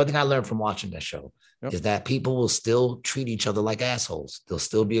 That's the only thing I learned from watching that show. Yep. Is that people will still treat each other like assholes. There'll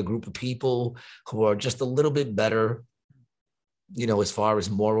still be a group of people who are just a little bit better, as far as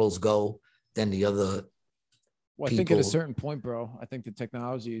morals go than the other. Well, I think at a certain point, bro, I think the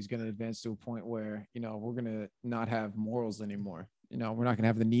technology is going to advance to a point where, we're going to not have morals anymore. We're not going to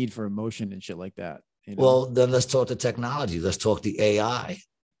have the need for emotion and shit like that. Well, then let's talk the technology. Let's talk the AI.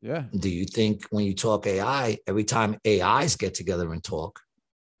 Yeah. Do you think when you talk AI, every time AIs get together and talk,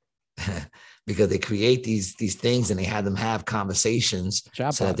 because they create these things and they have them have conversations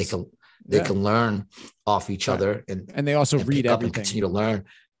Chatbots. So that they can learn off each other and they also read everything and continue to learn.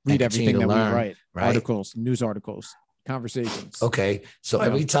 Read everything that we write, right? Articles, news articles, conversations. Okay, so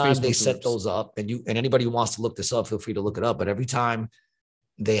every time they set those up, and anybody who wants to look this up, feel free to look it up. But every time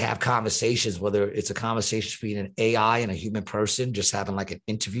they have conversations, whether it's a conversation between an AI and a human person, just having like an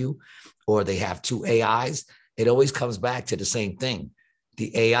interview, or they have two AIs, it always comes back to the same thing.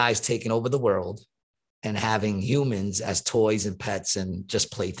 The AI is taking over the world and having humans as toys and pets and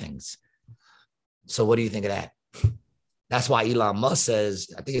just playthings. So what do you think of that? That's why Elon Musk says,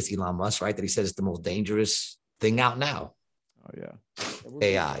 I think it's Elon Musk, right? That he says it's the most dangerous thing out now. Oh, yeah.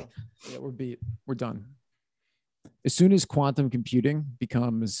 AI. Yeah, we're beat. We're done. As soon as quantum computing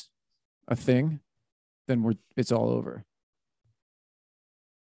becomes a thing, then it's all over.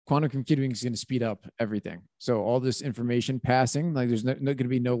 Quantum computing is going to speed up everything. So all this information passing, like there's going to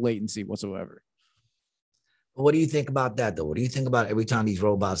be no latency whatsoever. What do you think about that, though? What do you think about every time these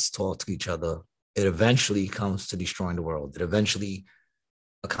robots talk to each other, it eventually comes to destroying the world?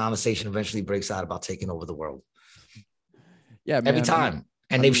 A conversation eventually breaks out about taking over the world. Yeah, man, every time.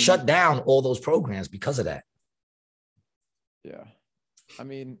 And they've shut down all those programs because of that. Yeah. I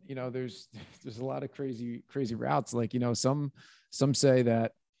mean, there's a lot of crazy routes. Like, some say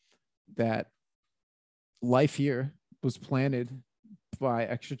that life here was planted by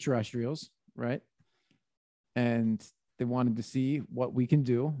extraterrestrials, right? And they wanted to see what we can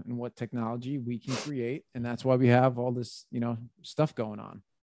do and what technology we can create. And that's why we have all this, stuff going on.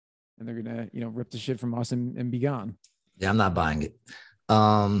 And they're going to, rip the shit from us and be gone. Yeah, I'm not buying it.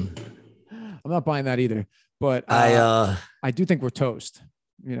 I'm not buying that either. But I do think we're toast,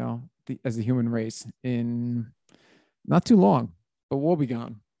 as a human race in not too long, but we'll be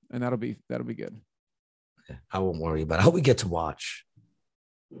gone. And that'll be good. I won't worry about it. I hope we get to watch.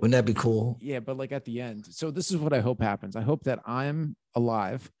 Wouldn't that be cool? Yeah, but like at the end. So this is what I hope happens. I hope that I'm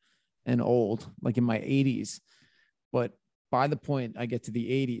alive and old, like in my 80s. But by the point I get to the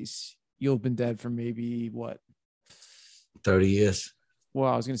 80s, you'll have been dead for maybe what? 30 years.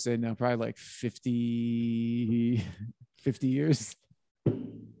 Well, I was going to say now probably like 50 years.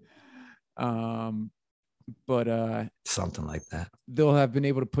 But something like that. They'll have been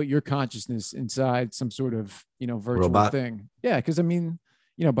able to put your consciousness inside some sort of, virtual robot thing. Yeah. Cause I mean,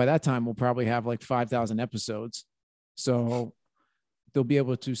 by that time we'll probably have like 5,000 episodes. So they'll be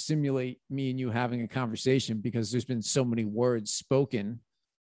able to simulate me and you having a conversation because there's been so many words spoken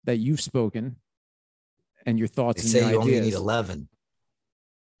that you've spoken and your thoughts and your ideas. Only need 11.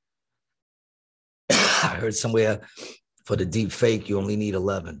 I heard somewhere for the deep fake, you only need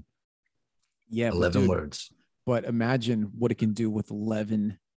 11. Yeah. 11 words. But imagine what it can do with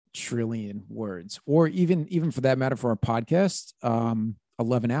 11 trillion words, or even for that matter, for a podcast,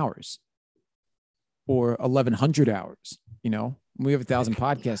 11 hours or 1100 hours, when we have 1,000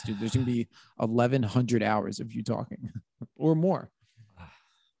 podcasts, dude, there's going to be 1100 hours of you talking or more,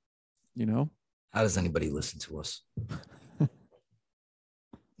 How does anybody listen to us?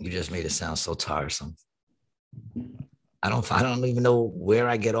 You just made it sound so tiresome. I don't even know where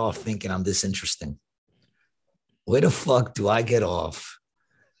I get off thinking I'm this interesting. Where the fuck do I get off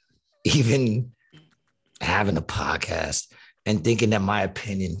even having a podcast and thinking that my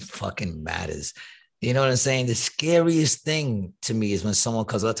opinion fucking matters? You know what I'm saying? The scariest thing to me is when someone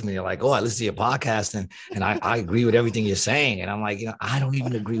comes up to me, they're like, oh, I listen to your podcast and I agree with everything you're saying. And I'm like, I don't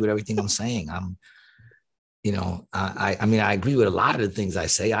even agree with everything I'm saying. I agree with a lot of the things I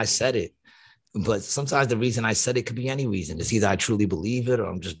say. I said it. But sometimes the reason I said it could be any reason. It's either I truly believe it, or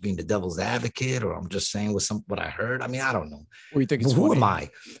I'm just being the devil's advocate, or I'm just saying what I heard. I mean, I don't know. Or you think it's Who am I?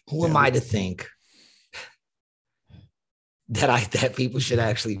 Who am I to think that people should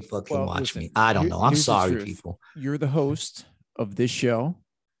actually fucking watch me? I don't know. I'm sorry, people. You're the host of this show,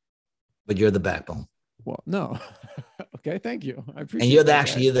 but you're the backbone. Well, no. Okay, thank you. I appreciate. And you're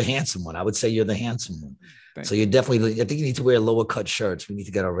the handsome one. I would say you're the handsome one. So you're definitely. I think you need to wear lower cut shirts. We need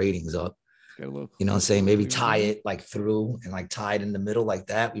to get our ratings up. You know what I'm saying? Maybe tie it like through and like tie it in the middle like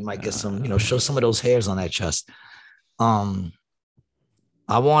that. We might get some, show some of those hairs on that chest. I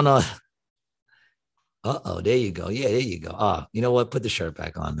want to. There you go. Yeah, there you go. You know what? Put the shirt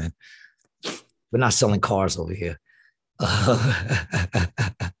back on, man. We're not selling cars over here. Is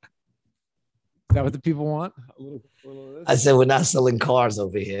that what the people want? A little of this? I said we're not selling cars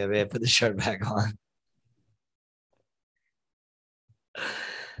over here, man. Put the shirt back on.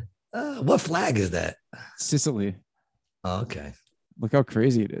 What flag is that? Sicily. Oh, okay. Look how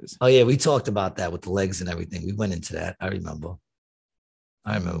crazy it is. Oh, yeah. We talked about that with the legs and everything. We went into that. I remember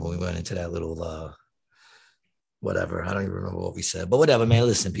we went into that little, whatever. I don't even remember what we said. But whatever, man.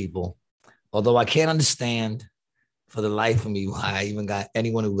 Listen, people. Although I can't understand for the life of me why I even got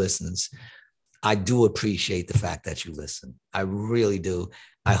anyone who listens, I do appreciate the fact that you listen. I really do.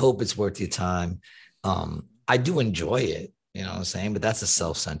 I hope it's worth your time. I do enjoy it. You know what I'm saying? But that's a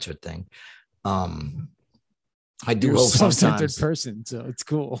self-centered thing. I do hope sometimes. Self-centered person, so it's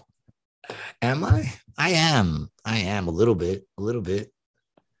cool. Am I? I am a little bit.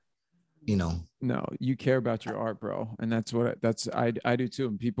 No, you care about your art, bro, and I do too.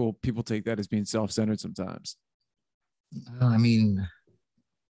 And people take that as being self-centered sometimes. I mean,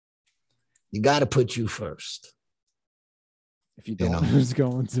 you got to put you first. If you don't, who's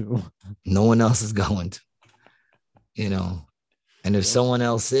going to? No one else is going to. And if someone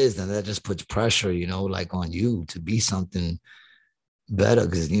else is, then that just puts pressure, like on you to be something better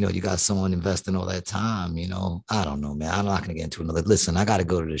because, you got someone investing all that time, I don't know, man. I'm not going to get into another. Listen, I got to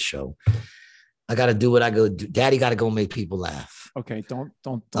go to this show. I got to do what I go do. Daddy got to go make people laugh. Okay. Don't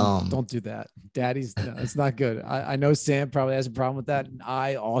do that. Daddy's, no, it's not good. I know Sam probably has a problem with that. And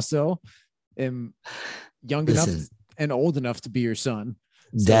I also am young enough and old enough to be your son.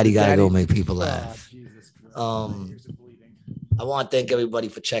 So Daddy got to go make people laugh. Jesus Christ. I want to thank everybody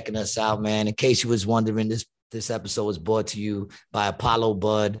for checking us out, man. In case you was wondering, this episode was brought to you by Apollo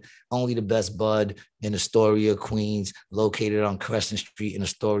Bud, only the best bud in Astoria, Queens, located on Crescent Street in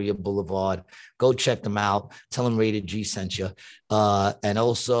Astoria Boulevard. Go check them out. Tell them Rated G sent you. And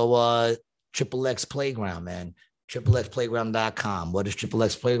also XXX Playground, man. XXXplayground.com. What is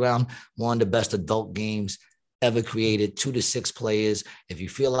XXX Playground? One of the best adult games ever created, 2 to 6 players. If you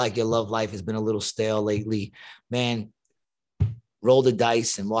feel like your love life has been a little stale lately, man, roll the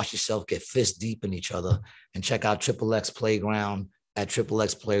dice and watch yourself get fist deep in each other and check out XXX Playground at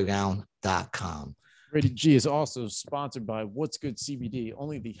XXXplayground.com. Rated G is also sponsored by What's Good CBD,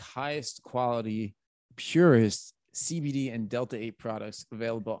 only the highest quality, purest CBD and Delta 8 products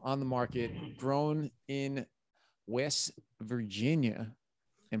available on the market, grown in West Virginia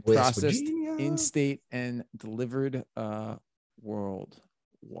and processed in-state and delivered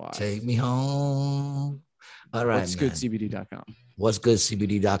worldwide. Take me home. All right. What'sGoodCBD.com.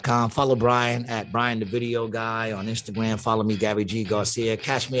 What'sGoodCBD.com. Follow Brian at Brian the Video Guy on Instagram. Follow me, Gary G. Garcia.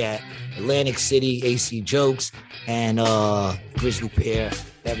 Catch me at Atlantic City AC Jokes and Grizzly Pear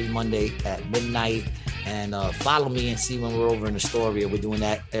every Monday at midnight. And follow me and see when we're over in Astoria. We're doing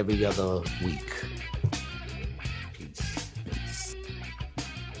that every other week.